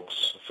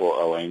logs for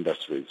our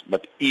industries.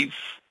 But if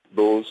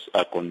those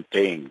are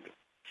contained,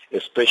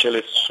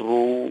 especially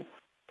through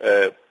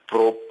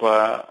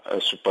proper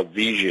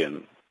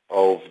supervision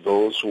of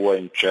those who are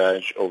in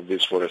charge of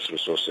these forest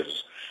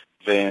resources,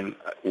 then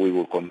we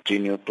will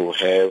continue to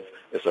have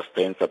a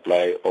sustained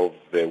supply of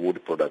the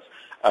wood products.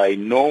 I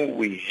know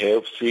we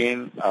have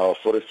seen our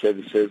forest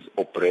services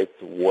operate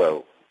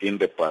well in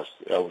the past.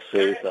 I would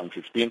say some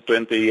 15,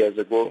 20 years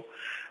ago,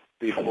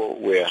 people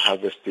were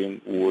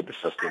harvesting wood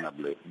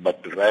sustainably.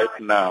 But right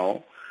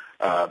now,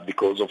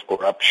 because of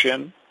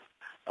corruption,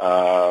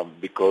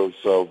 because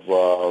of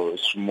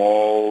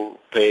small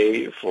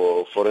pay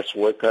for forest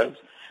workers,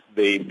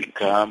 they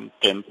become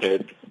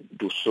tempted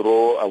to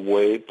throw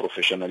away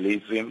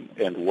professionalism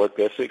and work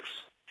ethics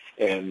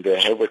and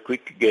have a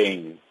quick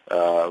gain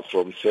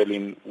from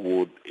selling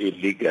wood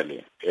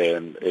illegally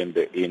and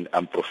in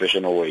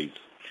unprofessional ways.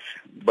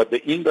 But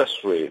the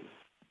industry,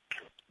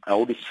 I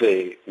would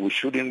say, we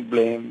shouldn't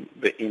blame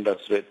the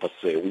industry per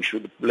se. We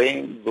should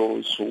blame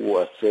those who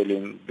are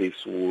selling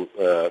this wood,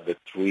 the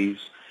trees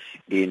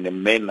in a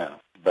manner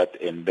that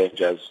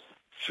endangers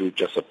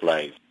future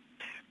supplies.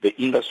 The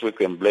industry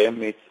can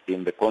blame it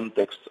in the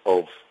context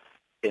of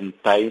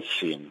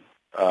enticing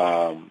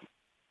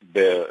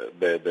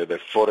the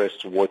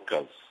forest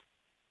workers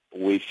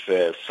with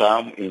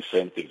some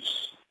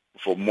incentives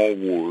for more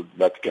wood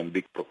that can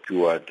be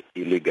procured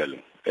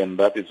illegally. And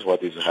that is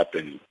what is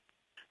happening.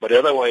 But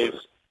otherwise,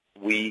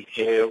 we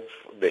have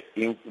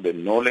the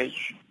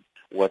knowledge.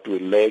 What we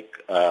lack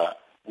are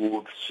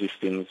good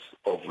systems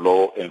of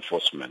law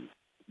enforcement.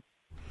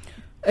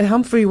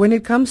 Humphrey, when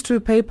it comes to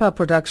paper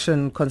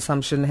production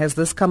consumption, has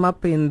this come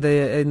up in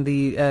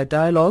the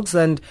dialogues,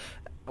 and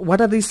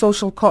what are the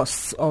social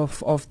costs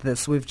of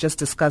this? We've just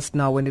discussed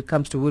now when it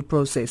comes to wood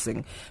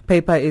processing.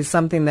 Paper is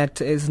something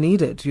that is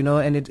needed,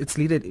 and it's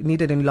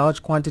needed in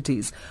large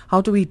quantities.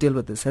 How do we deal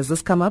with this? Has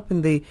this come up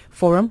in the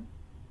forum?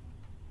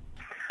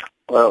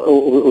 Well,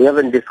 we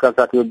haven't discussed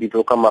that. Maybe it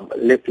will come up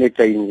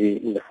later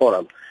in the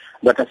forum.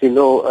 But as you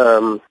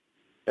know,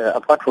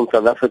 apart from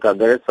South Africa,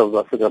 the rest of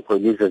Africa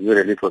produces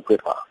very little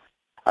paper,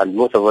 and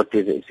most of it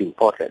is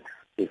imported.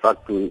 In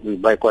fact, we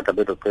buy quite a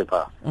bit of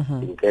paper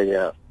in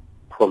Kenya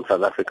from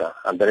South Africa,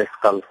 and the rest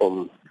comes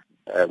from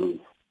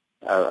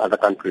other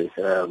countries,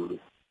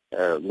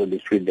 maybe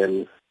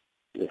Sweden,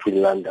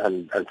 Finland,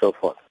 and so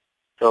forth.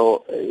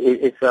 So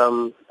it's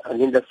an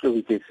industry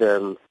which is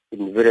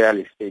in very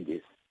early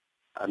stages,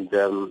 and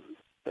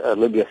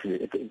maybe as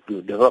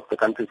to develop, the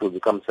countries will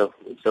become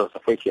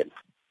self-sufficient.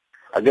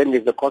 Again,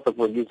 there's the cost of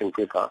producing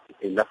paper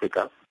in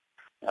Africa,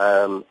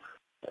 and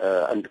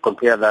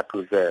compare that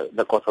with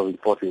the cost of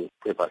importing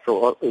paper.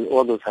 So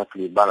all those have to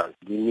be balanced.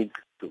 We need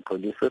to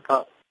produce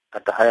paper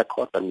at a higher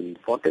cost than we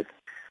import it.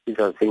 These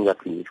are the things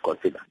that we need to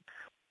consider.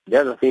 The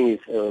other thing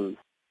is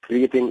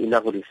creating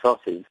enough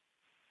resources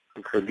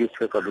to produce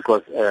paper,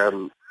 because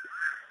a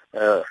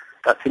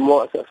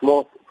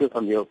small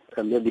paper mill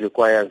maybe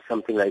requires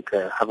something like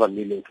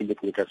 500,000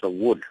 cubic meters of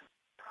wood,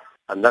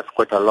 and that's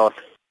quite a lot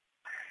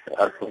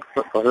as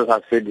Professor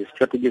has said, the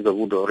strategies of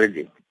wood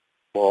already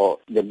for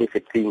the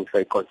basic things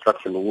like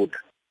construction wood.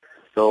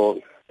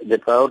 So the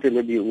priority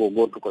maybe will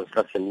go to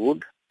construction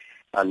wood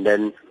and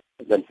then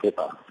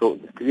paper. So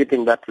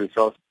creating that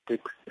resource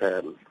takes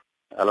a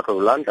lot of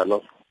land and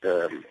also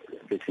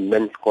it's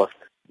immense cost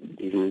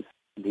in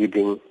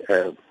building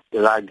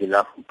large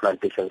enough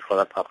plantations for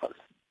that purpose.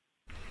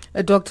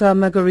 Dr.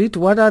 Marguerite,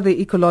 what are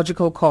the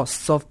ecological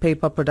costs of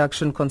paper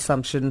production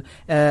consumption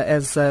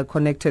as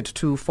connected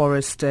to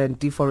forest and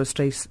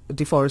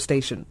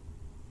deforestation?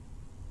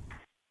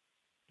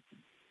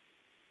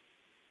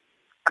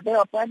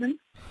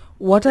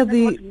 What are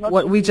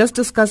we just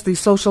discussed the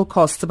social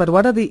costs, but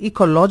what are the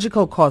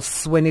ecological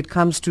costs when it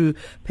comes to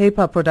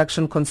paper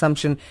production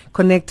consumption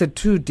connected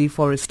to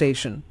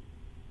deforestation?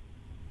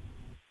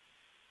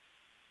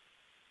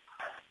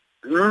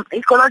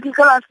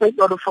 Ecological aspect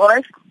of the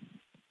forest?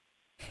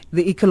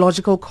 The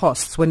ecological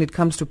costs when it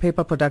comes to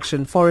paper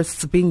production,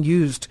 forests being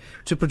used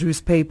to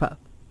produce paper.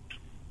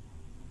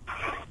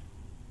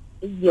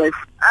 Yes.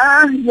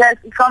 Yes,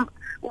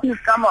 when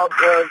it comes of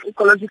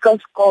ecological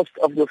cost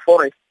of the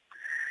forest.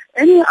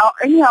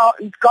 Anyhow,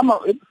 it come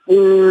up.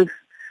 There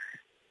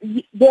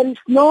is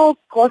no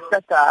cost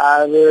that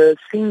are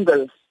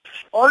single.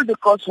 All the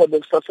costs for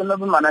the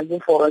sustainable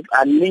management forest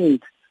are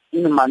linked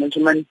in the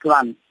management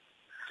plan.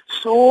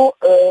 So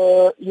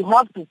you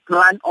have to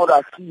plan other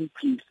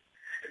activities.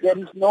 There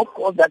is no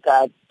cost that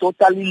are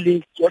totally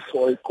linked just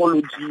for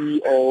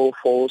ecology or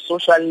for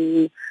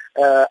social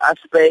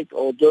aspect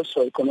or just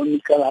for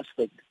economical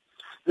aspect.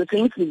 The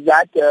thing is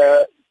that,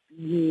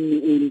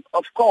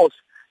 of course,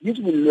 this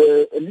will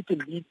a little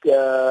bit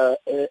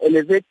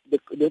elevate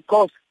the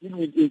cost. It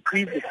will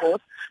increase the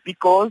cost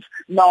because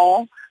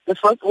now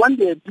when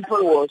the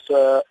people was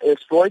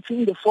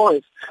exploiting the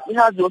forest, they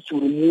had just to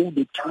remove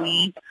the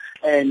tree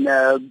and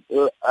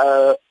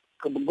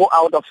go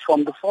out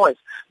from the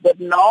forest. But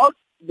now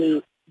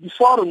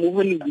before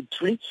removing the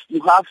tree,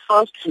 you have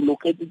first to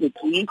locate the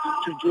tree,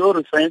 to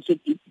georeference it,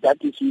 that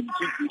is with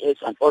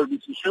GPS and all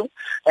this issue.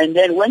 And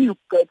then when you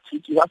cut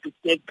it, you have to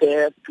take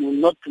care to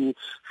not to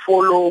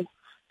follow,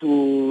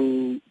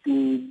 to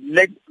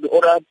let the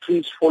other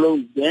trees follow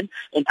it then.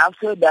 And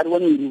after that,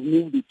 when you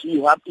remove the tree,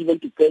 you have even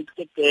to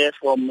take care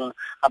from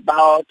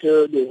about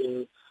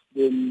the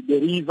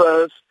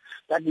rivers,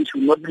 that we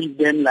should not leave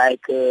them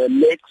like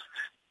lakes.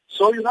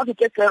 So you have to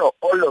take care of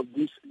all of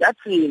this. That's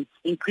an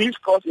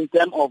increased cost in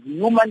terms of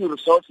human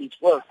resources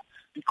first,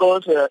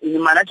 because in the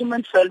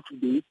management cell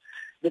today,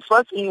 the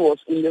first thing was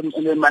in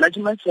the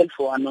management cell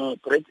for an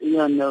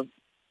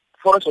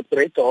forest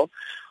operator,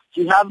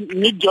 you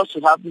need just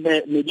to have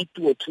maybe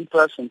 2 or 3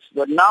 persons.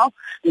 But now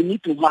you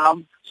need to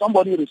have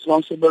somebody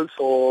responsible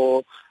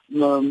for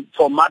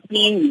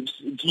mapping with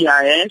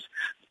GIS,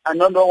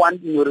 another one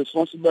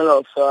responsible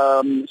of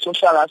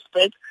social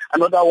aspect,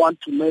 another one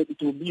to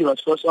be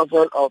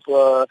responsible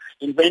of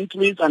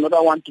inventories,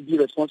 another one to be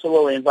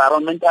responsible of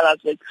environmental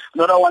aspect,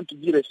 another one to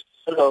be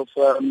responsible of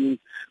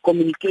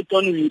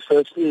communicating with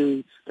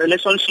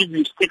relationship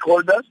with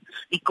stakeholders,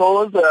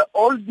 because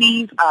all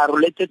these are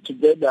related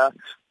together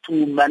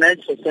to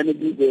manage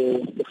sustainably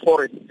the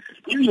forest.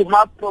 If you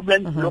have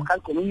problems in local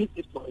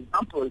communities, for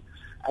example,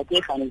 I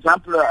take an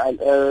example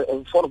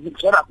for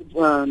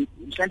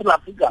Central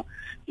Africa.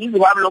 If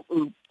you have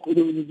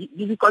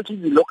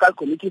difficulties with local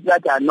communities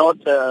that are not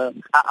are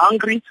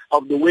angry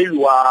of the way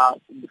you are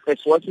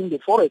exploiting the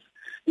forest,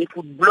 they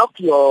could block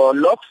your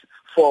logs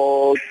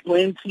for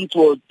 20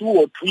 to 2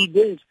 or 3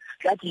 days.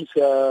 That is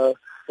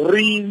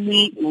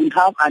really will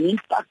have an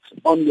impact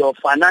on your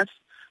finance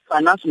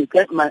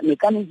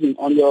mechanism,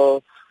 on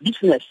your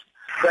business.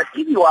 But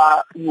if you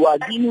are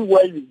dealing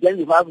well with them,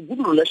 you have a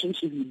good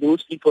relationship with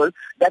those people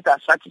that are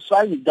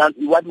satisfied with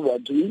what you are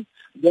doing,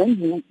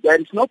 then there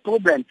is no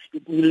problem.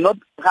 You will not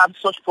have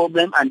such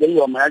problem, and then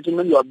your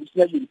management, your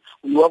business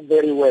will work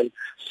very well.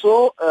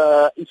 So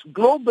it's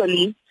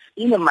globally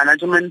in a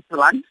management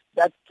plan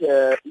that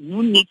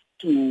you need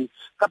to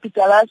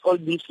capitalize all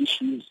these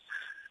issues.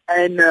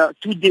 And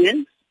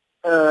today,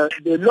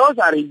 the laws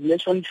and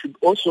regulations should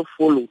also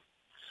follow,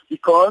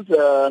 because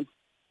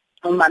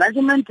a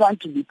management plan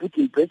to be put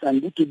in place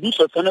and to be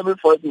sustainable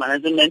forest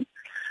management,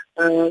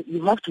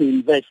 you have to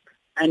invest.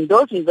 And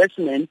those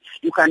investments,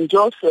 you can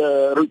just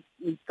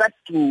start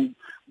to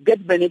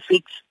get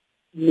benefits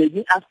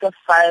maybe after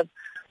five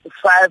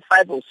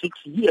or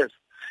 6 years.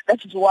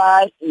 That is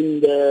why in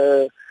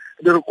the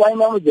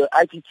requirement of the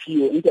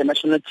ITTO,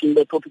 International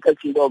Tropical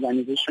Timber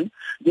Organization,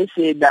 they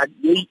say that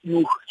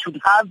you should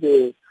have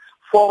the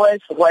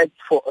forest right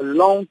for a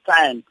long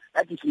time.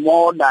 That is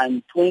more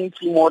than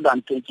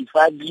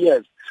 25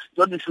 years.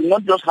 So they should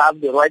not just have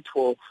the right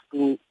for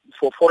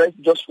forest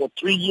just for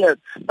 3 years,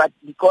 but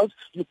because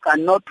you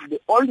cannot,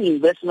 all the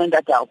investment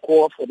that are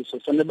core for the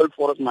sustainable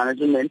forest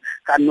management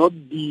cannot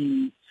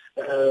be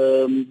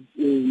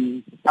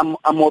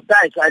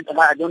amortized. I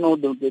don't know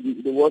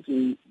the word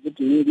in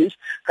English,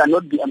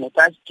 cannot be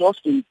amortized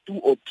just in 2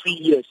 or 3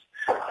 years.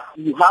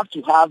 you have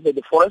to have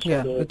the forest.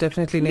 Yeah, we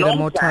definitely need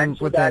more time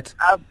with that.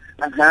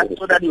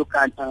 So that you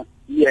can,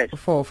 yes.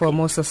 For a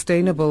more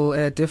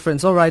sustainable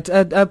difference. All right,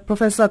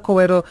 Professor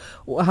Kowero,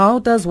 how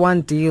does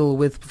one deal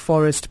with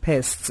forest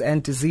pests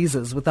and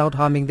diseases without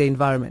harming the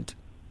environment?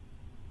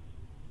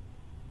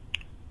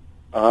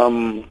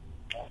 It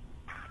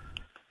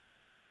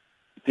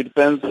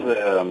depends.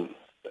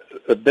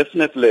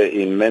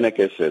 Definitely, in many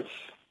cases,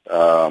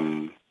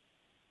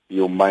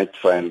 you might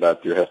find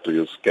that you have to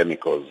use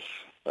chemicals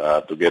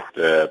to get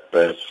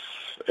pests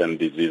and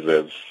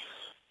diseases.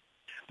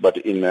 But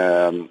in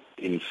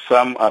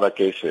some other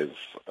cases,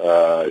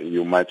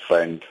 you might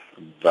find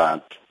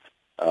that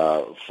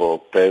for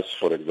pests,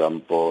 for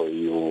example,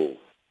 you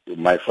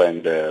might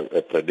find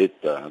a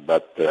predator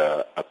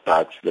that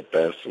attacks the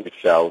pest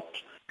without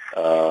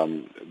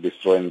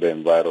destroying the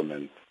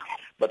environment.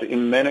 But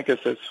in many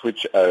cases,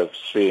 which I've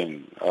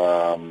seen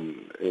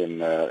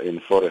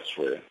in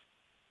forestry,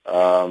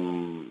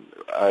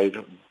 I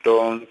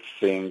don't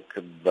think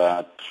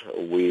that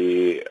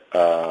we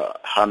are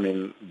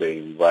harming the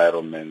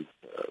environment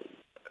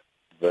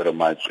very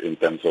much in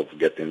terms of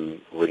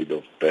getting rid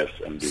of pests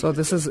and diseases. So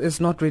this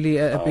is not really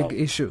a big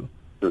issue.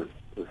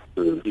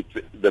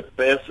 The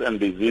pests and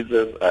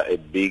diseases are a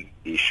big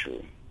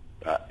issue,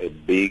 a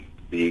big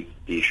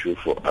issue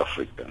for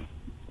Africa.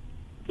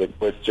 The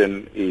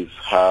question is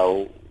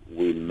how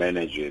we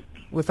manage it.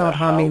 Without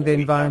harming the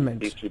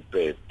environment.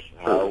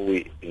 How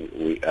we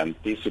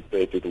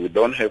anticipate it. We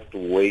don't have to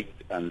wait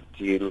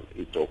until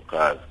it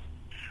occurs.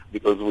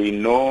 Because we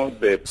know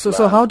that...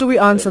 So how do we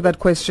answer that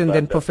question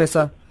then,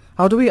 Professor?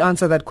 How do we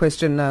answer that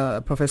question,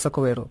 Professor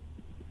Kowero?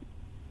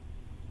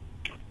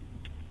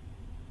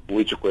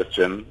 Which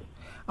question?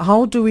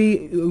 How do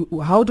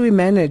we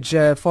manage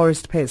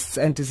forest pests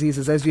and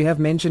diseases? As you have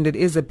mentioned, it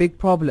is a big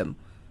problem.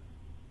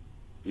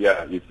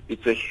 Yeah,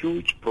 it's a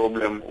huge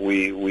problem.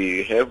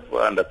 We have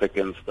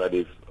undertaken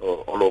studies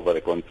all over the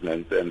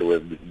continent, and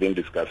we've been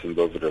discussing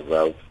those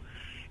results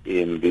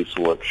in this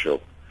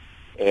workshop.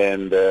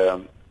 And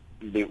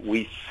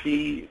we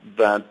see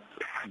that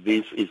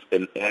this is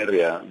an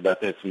area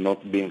that has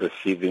not been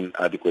receiving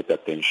adequate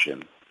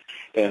attention.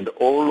 And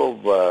all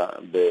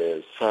over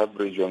the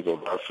sub-regions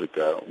of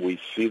Africa, we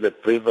see the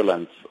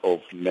prevalence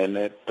of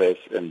many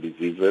pests and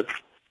diseases,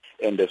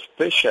 and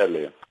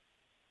especially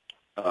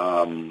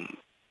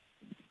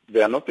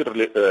they are not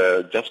really,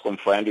 just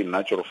confined in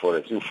natural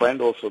forests. You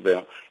find also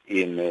them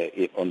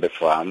on the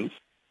farms.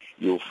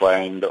 You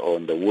find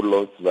on the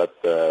woodlots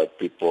that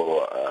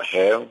people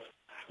have.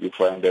 You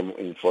find them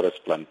in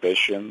forest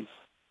plantations.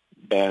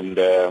 And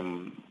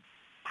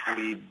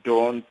we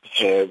don't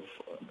have,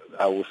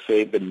 I would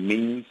say, the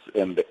means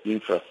and the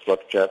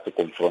infrastructure to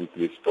confront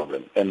this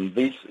problem. And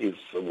this is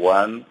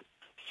one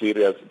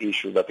serious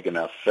issue that can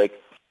affect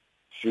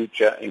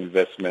future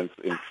investments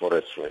in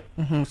forestry.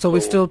 Mm-hmm. So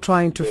we're still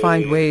trying to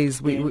find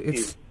ways.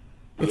 It's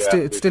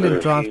still in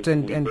draft,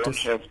 and we don't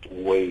have to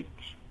wait.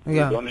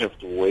 Yeah. We don't have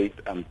to wait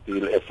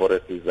until a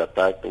forest is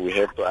attacked. We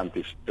have to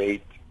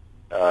anticipate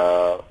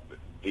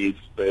these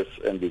pests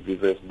and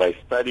diseases by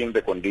studying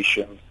the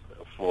conditions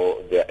for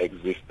their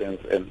existence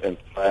and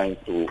trying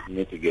to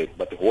mitigate.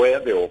 But where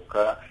they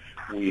occur,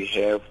 we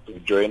have to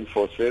join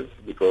forces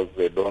because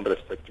they don't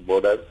respect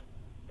borders,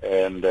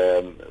 and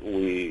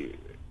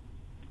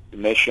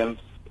nations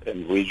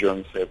and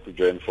regions have to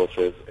join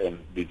forces and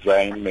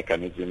design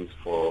mechanisms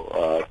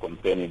for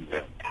containing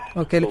them.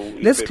 Okay, so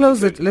let's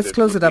close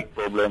it up.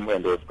 Problem,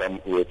 and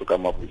we have to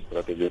come up with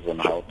strategies on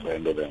how to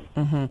handle them.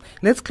 Mm-hmm.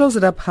 Let's close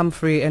it up,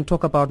 Humphrey, and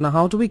talk about now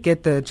how do we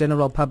get the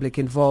general public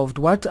involved?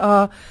 What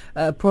are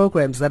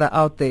programs that are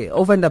out there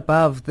over and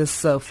above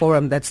this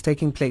forum that's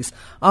taking place?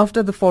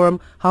 After the forum,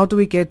 how do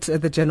we get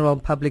the general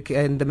public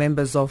and the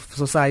members of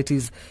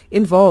societies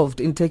involved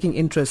in taking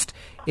interest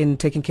in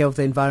taking care of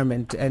the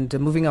environment and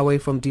moving away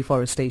from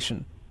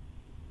deforestation?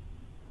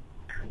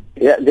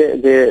 Yeah,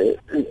 the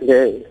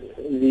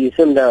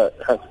seminar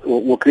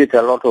will create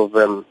a lot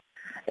of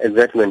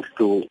excitement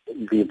to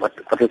the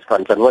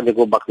participants, and when they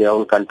go back to their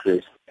own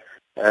countries,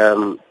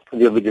 they'll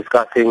be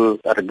discussing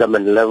at the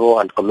government level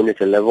and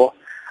community level.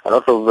 A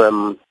lot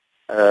of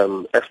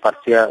experts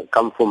here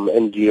come from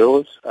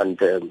NGOs, and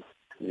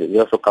they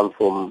also come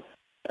from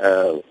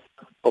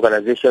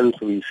organizations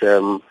which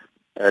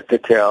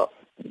take care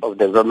of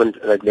the environment,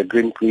 like the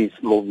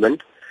Greenpeace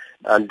movement,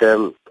 and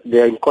they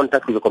are in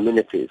contact with the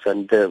communities,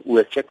 and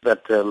we'll check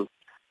that there'll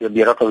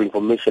be a lot of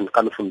information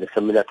coming from the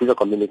seminar to the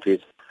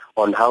communities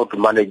on how to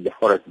manage the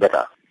forest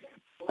better,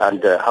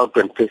 and how to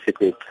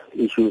anticipate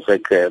issues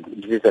like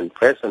disease and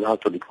pests, and how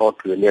to report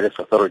to the nearest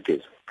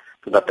authorities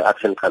so that the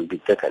action can be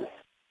taken.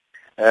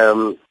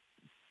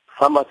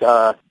 Farmers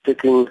are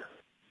taking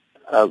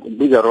a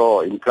bigger role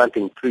in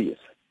planting trees.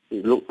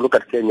 If you look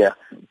at Kenya,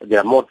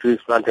 there are more trees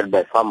planted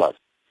by farmers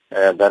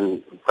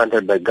than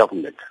planted by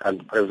government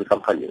and private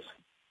companies.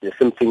 The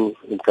same thing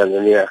in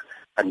Tanzania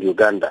and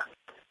Uganda.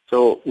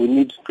 So we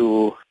need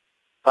to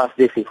pass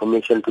this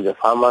information to the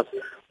farmers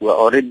who are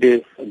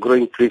already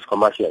growing trees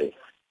commercially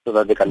so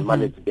that they can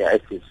manage their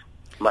assets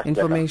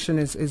Information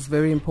is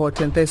very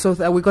important there. So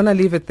we're going to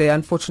leave it there.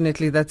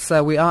 Unfortunately,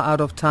 we are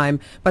out of time.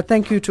 But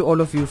thank you to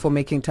all of you for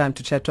making time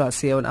to chat to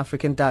us here on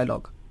African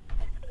Dialogue.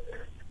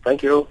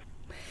 Thank you.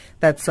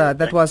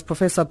 That was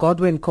Professor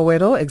Godwin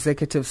Kowero,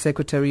 Executive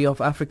Secretary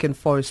of African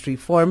Forestry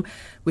Forum.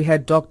 We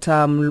had Dr.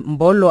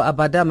 Mbolo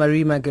Abada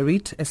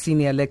Marguerite, a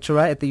Senior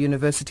Lecturer at the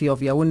University of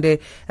Yaounde,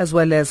 as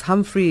well as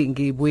Humphrey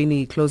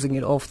Ngibuini, closing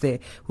it off there,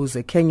 who's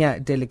a Kenya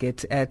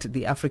Delegate at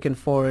the African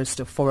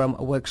Forestry Forum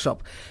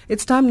workshop.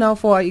 It's time now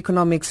for our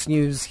economics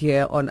news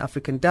here on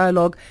African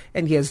Dialogue,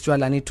 and here's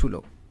Jwalani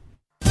Tulo.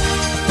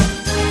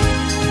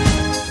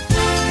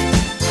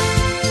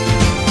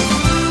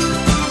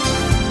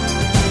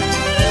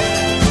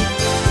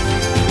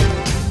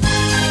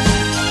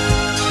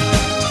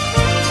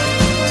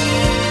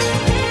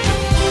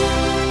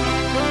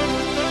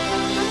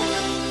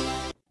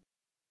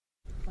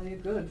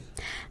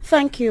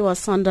 Thank you,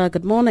 Asanda.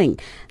 Good morning.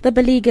 The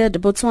beleaguered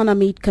Botswana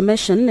Meat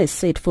Commission is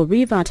set for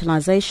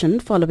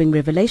revitalization following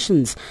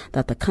revelations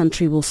that the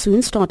country will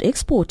soon start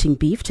exporting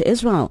beef to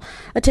Israel.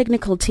 A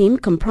technical team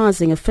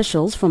comprising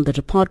officials from the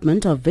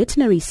Department of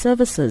Veterinary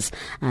Services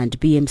and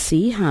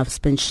BMC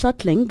have been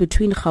shuttling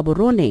between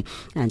Gaborone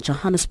and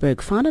Johannesburg,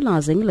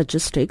 finalizing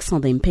logistics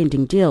on the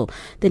impending deal.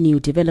 The new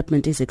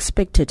development is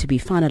expected to be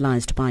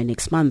finalized by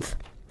next month.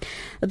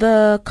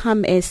 The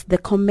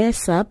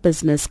COMESA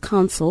Business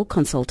Council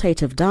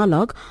consultative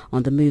dialogue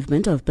on the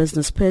movement of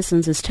business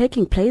persons is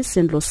taking place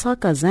in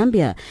Lusaka,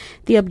 Zambia.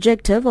 The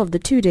objective of the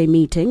two-day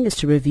meeting is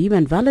to review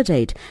and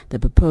validate the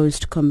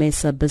proposed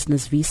COMESA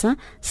business visa.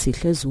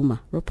 Sihle Zuma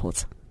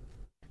reports.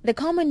 The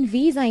Common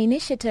Visa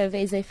Initiative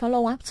is a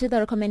follow-up to the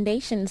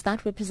recommendations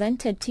that were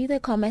presented to the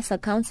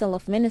COMESA Council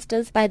of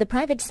Ministers by the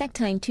private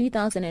sector in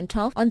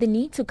 2012 on the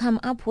need to come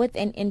up with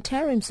an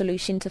interim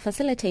solution to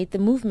facilitate the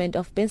movement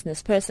of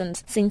business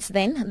persons. Since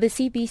then, the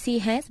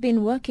CBC has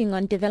been working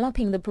on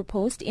developing the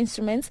proposed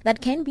instruments that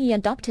can be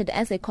adopted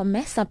as a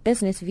COMESA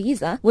business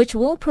visa, which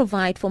will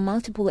provide for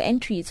multiple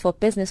entries for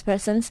business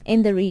persons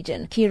in the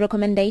region. Key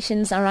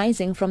recommendations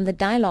arising from the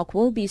dialogue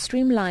will be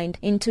streamlined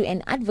into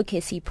an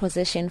advocacy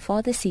position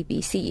for the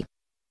CBC.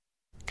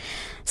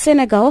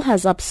 Senegal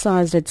has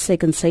upsized its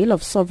second sale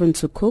of sovereign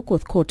sukuk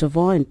with Côte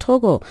d'Ivoire and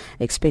Togo,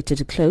 expected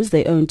to close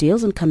their own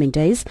deals in coming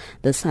days.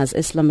 This has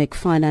Islamic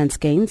finance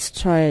gained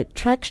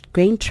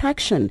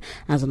traction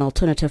as an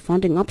alternative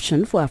funding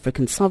option for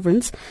African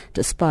sovereigns.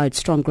 Despite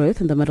strong growth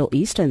in the Middle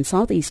East and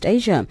Southeast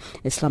Asia,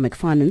 Islamic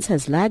finance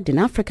has lagged in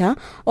Africa,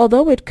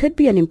 although it could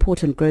be an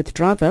important growth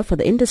driver for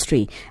the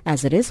industry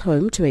as it is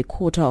home to a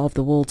quarter of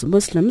the world's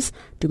Muslims.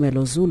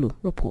 Dumelo Zulu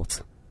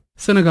reports.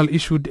 Senegal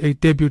issued a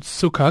debut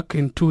sukuk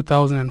in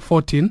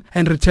 2014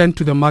 and returned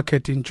to the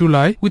market in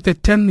July with a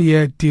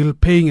 10-year deal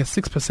paying a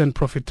 6%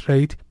 profit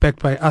rate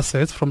backed by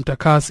assets from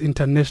Dakar's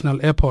International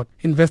Airport.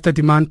 Investor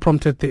demand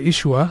prompted the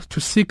issuer to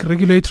seek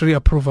regulatory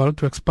approval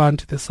to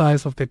expand the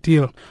size of the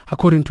deal.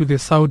 According to the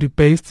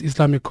Saudi-based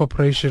Islamic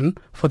Corporation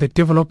for the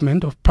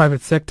Development of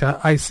Private Sector,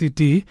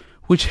 ICD,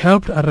 which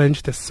helped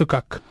arrange the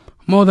sukuk.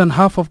 More than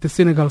half of the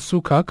Senegal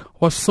sukuk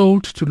was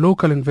sold to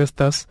local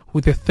investors,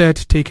 with a third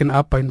taken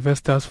up by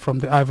investors from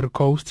the Ivory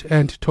Coast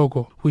and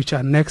Togo, which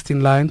are next in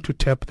line to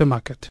tap the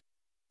market.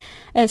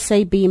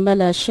 SAB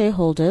Miller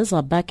shareholders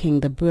are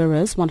backing the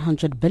brewer's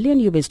 $100 billion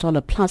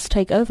plus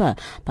takeover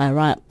by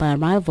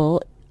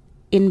rival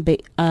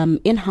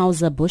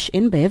Anheuser-Busch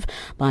InBev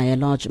by a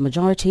large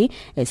majority.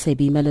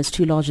 SAB Miller's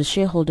two largest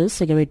shareholders,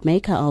 cigarette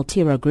maker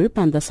Altira Group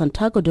and the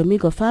Santiago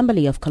Domingo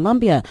family of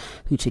Colombia,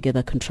 who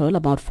together control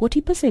about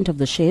 40% of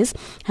the shares,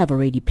 have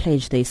already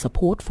pledged their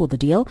support for the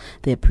deal.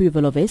 The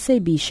approval of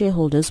SAB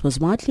shareholders was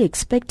widely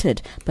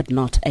expected, but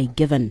not a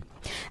given.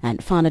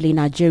 And finally,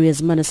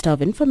 Nigeria's Minister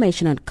of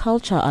Information and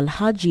Culture,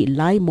 Alhaji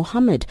Lai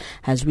Mohammed,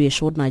 has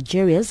reassured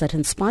Nigerians that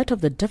in spite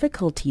of the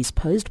difficulties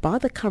posed by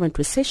the current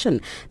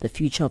recession, the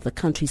future of the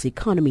country's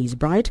economy is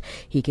bright.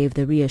 He gave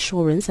the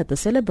reassurance at the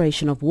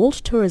celebration of World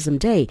Tourism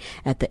Day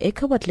at the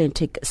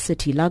Eco-Atlantic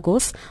city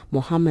Lagos.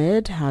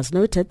 Mohammed has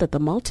noted that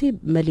the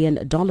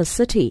multi-million-dollar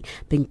city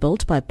being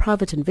built by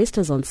private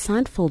investors on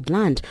sand-filled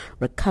land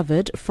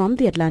recovered from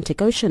the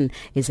Atlantic Ocean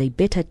is a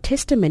better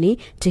testimony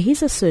to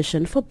his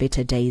assertion for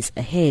better days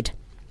ahead.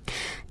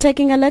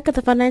 Taking a look at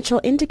the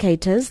financial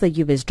indicators, the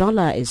US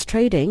dollar is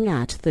trading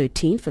at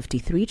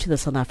 13.53 to the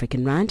South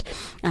African rand,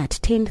 at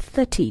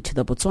 10.30 to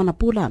the Botswana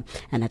pula,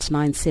 and at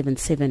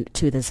 9.77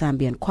 to the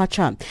Zambian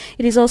kwacha.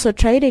 It is also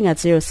trading at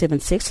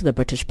 0.76 to the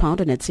British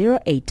pound and at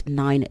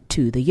 0.89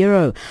 to the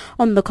euro.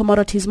 On the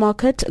commodities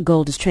market,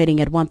 gold is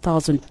trading at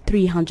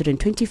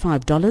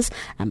 $1,325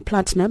 and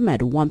platinum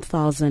at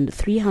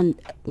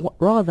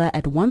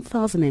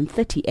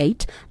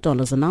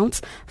 $1,038 an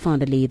ounce.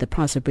 Finally, the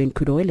price of Brent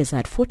crude oil is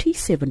at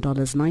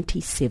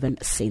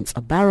 $47.97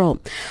 a barrel.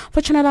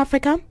 For Channel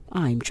Africa,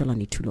 I'm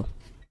Jolani Tulo.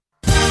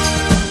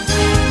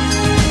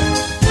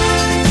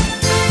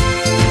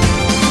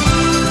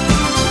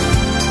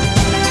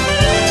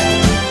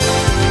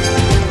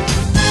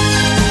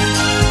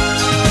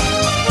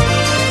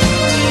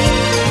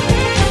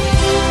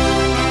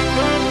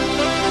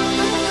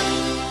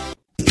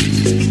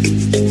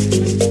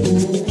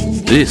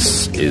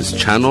 This is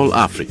Channel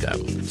Africa,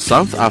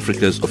 South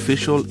Africa's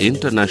official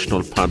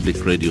international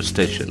public radio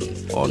station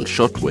on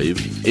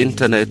shortwave,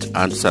 internet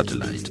and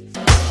satellite.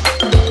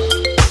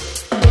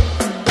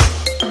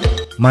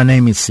 My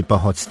name is Sipa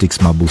Hotsticks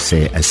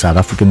Mabuse, a South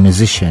African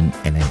musician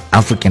and an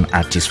African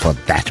artist for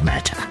that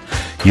matter.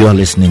 You are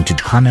listening to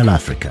Channel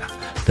Africa,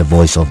 the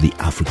voice of the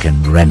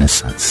African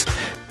Renaissance.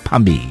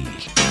 Pambi.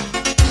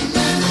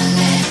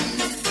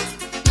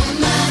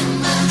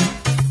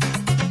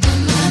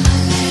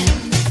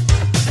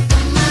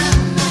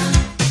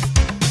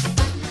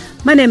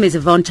 My name is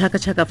Yvonne Chaka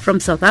Chaka from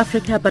South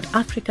Africa, but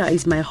Africa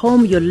is my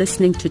home. You're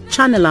listening to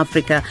Channel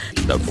Africa,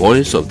 the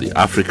voice of the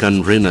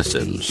African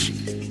Renaissance.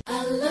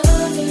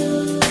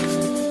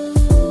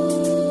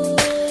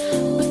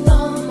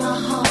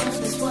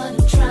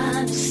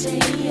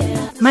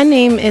 My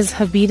name is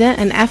Abada,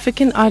 an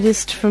African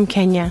artist from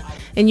Kenya,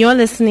 and you're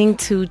listening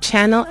to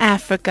Channel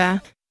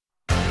Africa.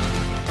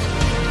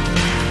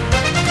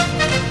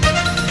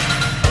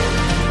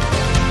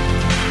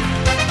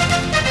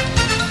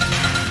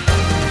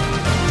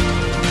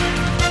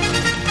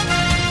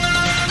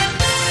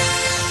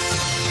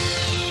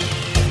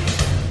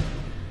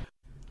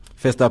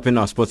 First up in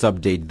our sports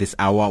update this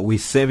hour, we're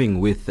serving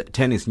with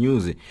tennis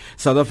news.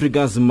 South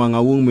Africa's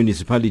Mangaung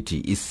municipality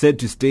is set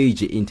to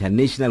stage an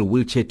international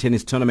wheelchair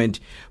tennis tournament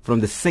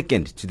from the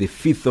 2nd to the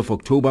 5th of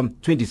October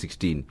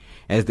 2016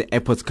 as the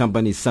airports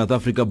company South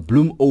Africa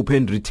Bloom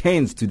Open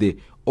returns to the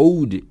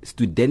old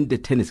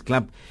Student Tennis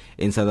Club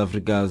in South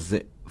Africa's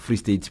Free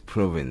State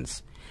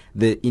province.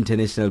 The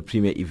international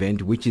premier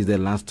event, which is the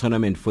last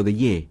tournament for the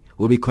year,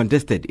 will be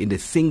contested in the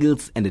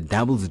singles and the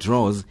doubles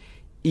draws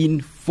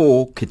in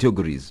 4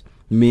 categories: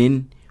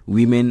 men,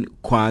 women,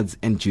 quads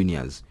and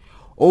juniors.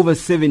 Over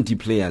 70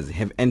 players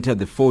have entered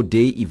the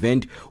 4-day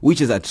event, which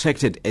has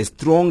attracted a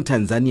strong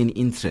Tanzanian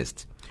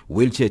interest.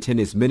 Wheelchair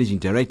tennis managing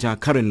director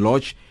Karen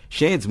Lodge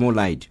sheds more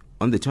light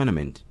on the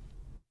tournament.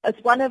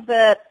 It's one of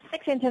the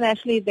 6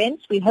 international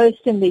events we host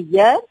in the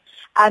year.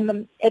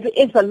 It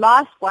is the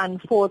last one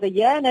for the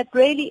year, and it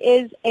really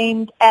is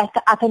aimed at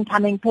the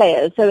up-and-coming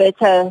players. So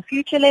it's a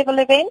future-level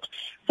event.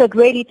 So it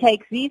really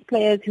takes these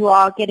players who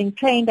are getting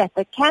trained at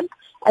the camp,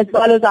 as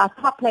well as our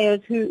top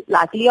players who,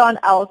 like Leon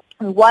Els,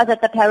 who was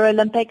at the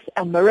Paralympics,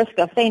 and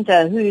Mariska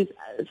Venter, who's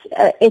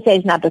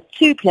SA's number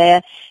 2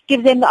 player,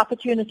 gives them the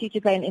opportunity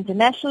to play an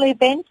international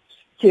event,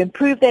 to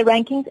improve their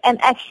rankings, and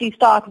actually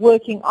start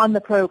working on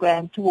the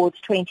program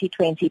towards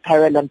 2020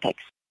 Paralympics.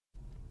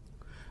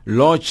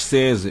 Lodge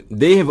says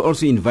they have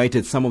also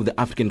invited some of the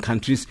African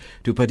countries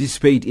to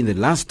participate in the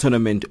last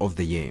tournament of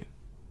the year.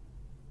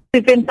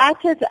 We've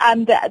invited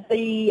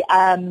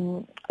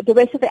the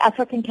rest of the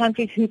African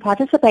countries who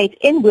participate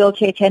in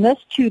wheelchair tennis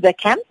to the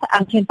camp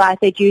to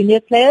invite their junior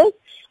players.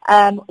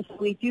 So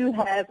we do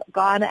have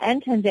Ghana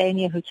and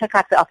Tanzania who took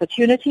up the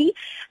opportunity.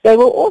 They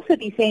will also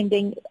be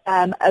sending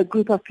a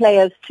group of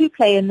players to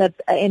play in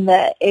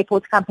the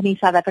airports company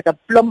South Africa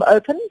Bloom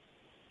Open.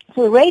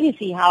 So we're ready to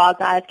see how our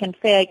guys can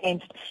fare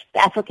against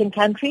the African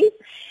countries.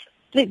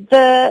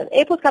 The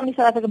airports company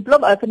South African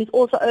Bloom Open is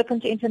also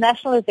open to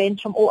international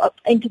events from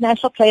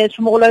international players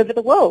from all over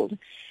the world.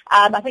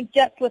 I think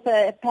just with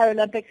the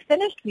Paralympics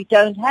finished, we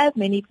don't have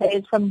many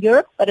players from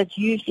Europe, but it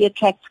usually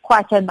attracts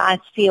quite a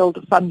nice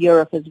field from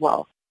Europe as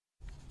well.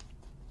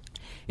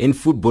 In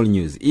football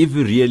news, if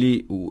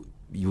really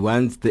you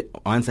want the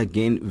once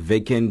again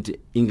vacant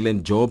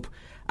England job,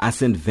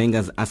 Arsene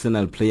Wenger's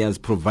Arsenal players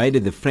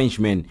provided the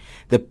Frenchmen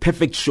the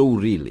perfect show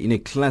reel in a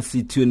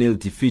classy 2-0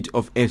 defeat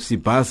of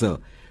FC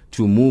Basel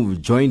to move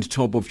joint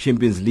top of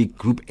Champions League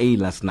Group A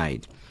last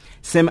night.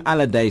 Sam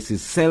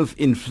Allardyce's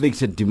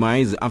self-inflicted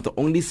demise after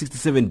only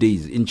 67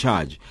 days in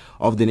charge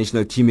of the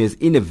national team has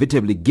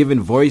inevitably given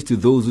voice to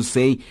those who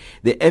say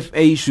the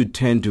FA should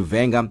turn to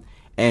Wenger,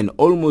 an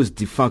almost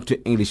de facto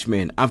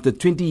Englishman, after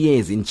 20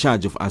 years in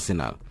charge of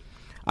Arsenal.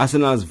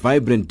 Arsenal's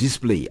vibrant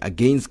display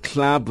against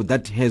club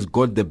that has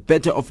got the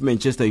better of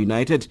Manchester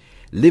United,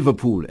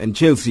 Liverpool and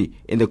Chelsea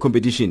in the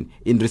competition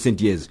in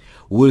recent years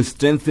will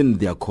strengthen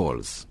their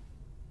cause.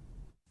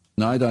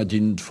 Neither I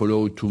didn't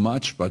follow too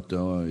much, but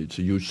it's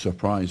a huge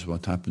surprise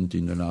what happened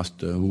in the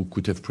last... who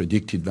could have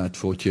predicted that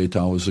 48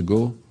 hours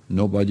ago?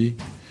 Nobody.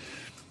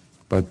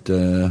 But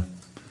the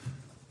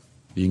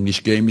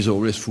English game is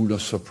always full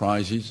of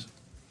surprises.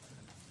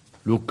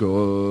 Look,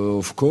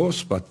 of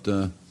course,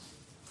 but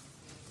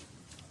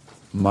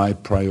my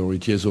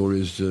priority has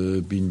always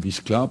been this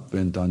club,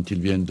 and until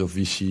the end of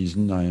this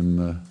season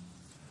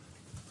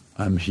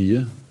I'm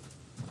here,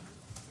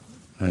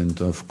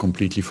 and I've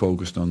completely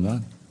focused on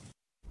that.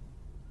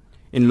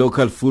 In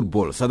local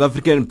football, South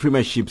African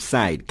Premiership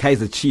side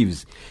Kaizer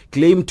Chiefs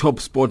claimed top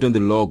spot on the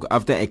log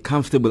after a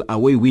comfortable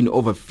away win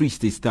over Free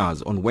State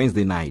Stars on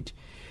Wednesday night.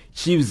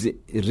 Chiefs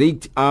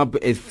raked up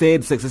a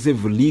third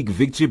successive league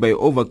victory by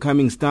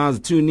overcoming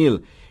Stars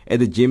 2-0 at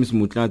the James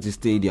Mutlatsi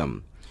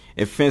Stadium.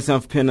 A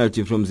first-half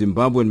penalty from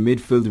Zimbabwean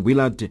midfield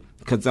Willard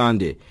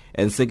Katsande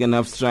and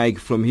second-half strike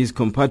from his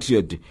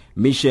compatriot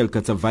Michel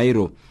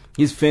Katavairo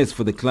His first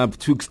for the club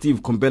took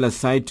Steve Kombella's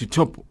side to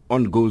top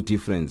on goal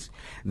difference.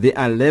 They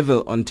are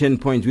level on 10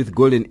 points with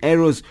Golden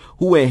Arrows,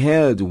 who were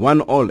held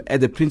 1-1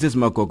 at the Princess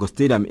Makoko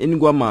Stadium in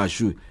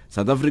Guamashu,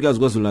 South Africa's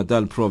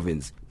KwaZulu-Natal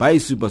province, by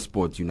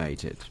SuperSport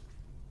United.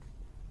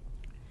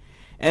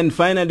 And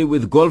finally,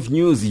 with golf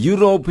news,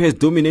 Europe has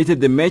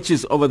dominated the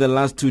matches over the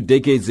last 2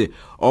 decades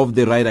of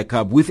the Ryder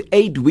Cup with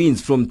 8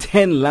 wins from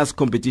 10 last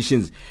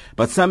competitions.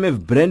 But some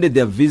have branded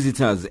their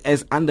visitors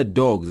as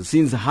underdogs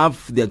since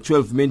half their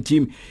 12-man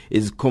team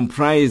is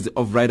comprised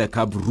of Ryder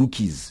Cup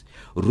rookies.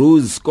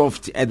 Rose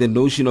scoffed at the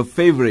notion of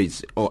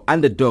favorites or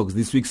underdogs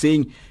this week,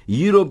 saying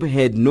Europe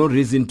had no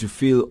reason to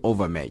feel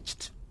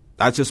overmatched.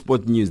 That's your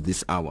sport news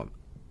this hour.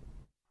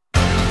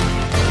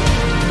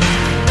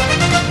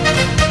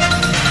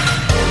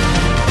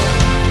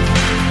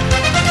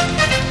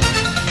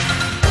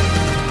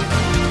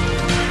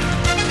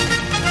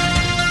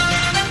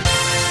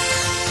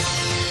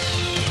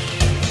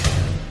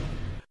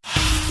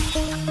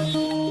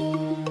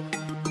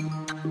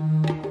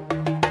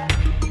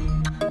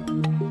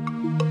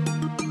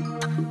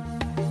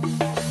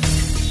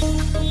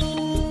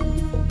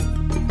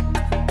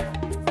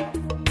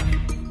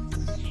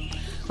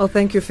 Well,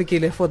 thank you,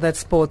 Fikile, for that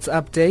sports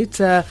update.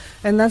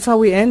 And that's how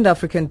we end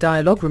African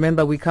Dialogue.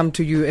 Remember, we come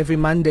to you every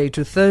Monday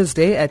to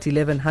Thursday at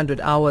 1100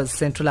 hours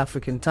Central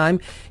African Time.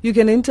 You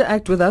can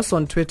interact with us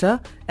on Twitter.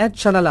 At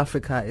Channel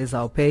Africa is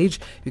our page.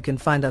 You can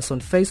find us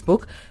on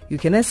Facebook. You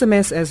can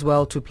SMS as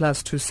well to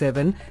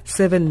 +27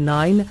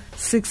 79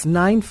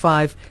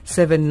 695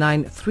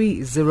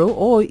 7930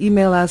 or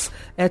email us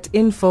at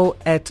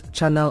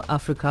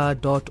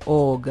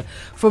info@channelafrica.org.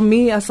 From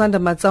me,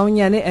 Asanda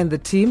Matsaunyane, and the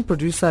team,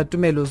 producer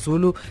Tumelo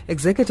Zulu,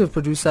 executive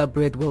producer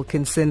Brett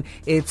Wilkinson,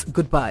 it's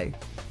goodbye.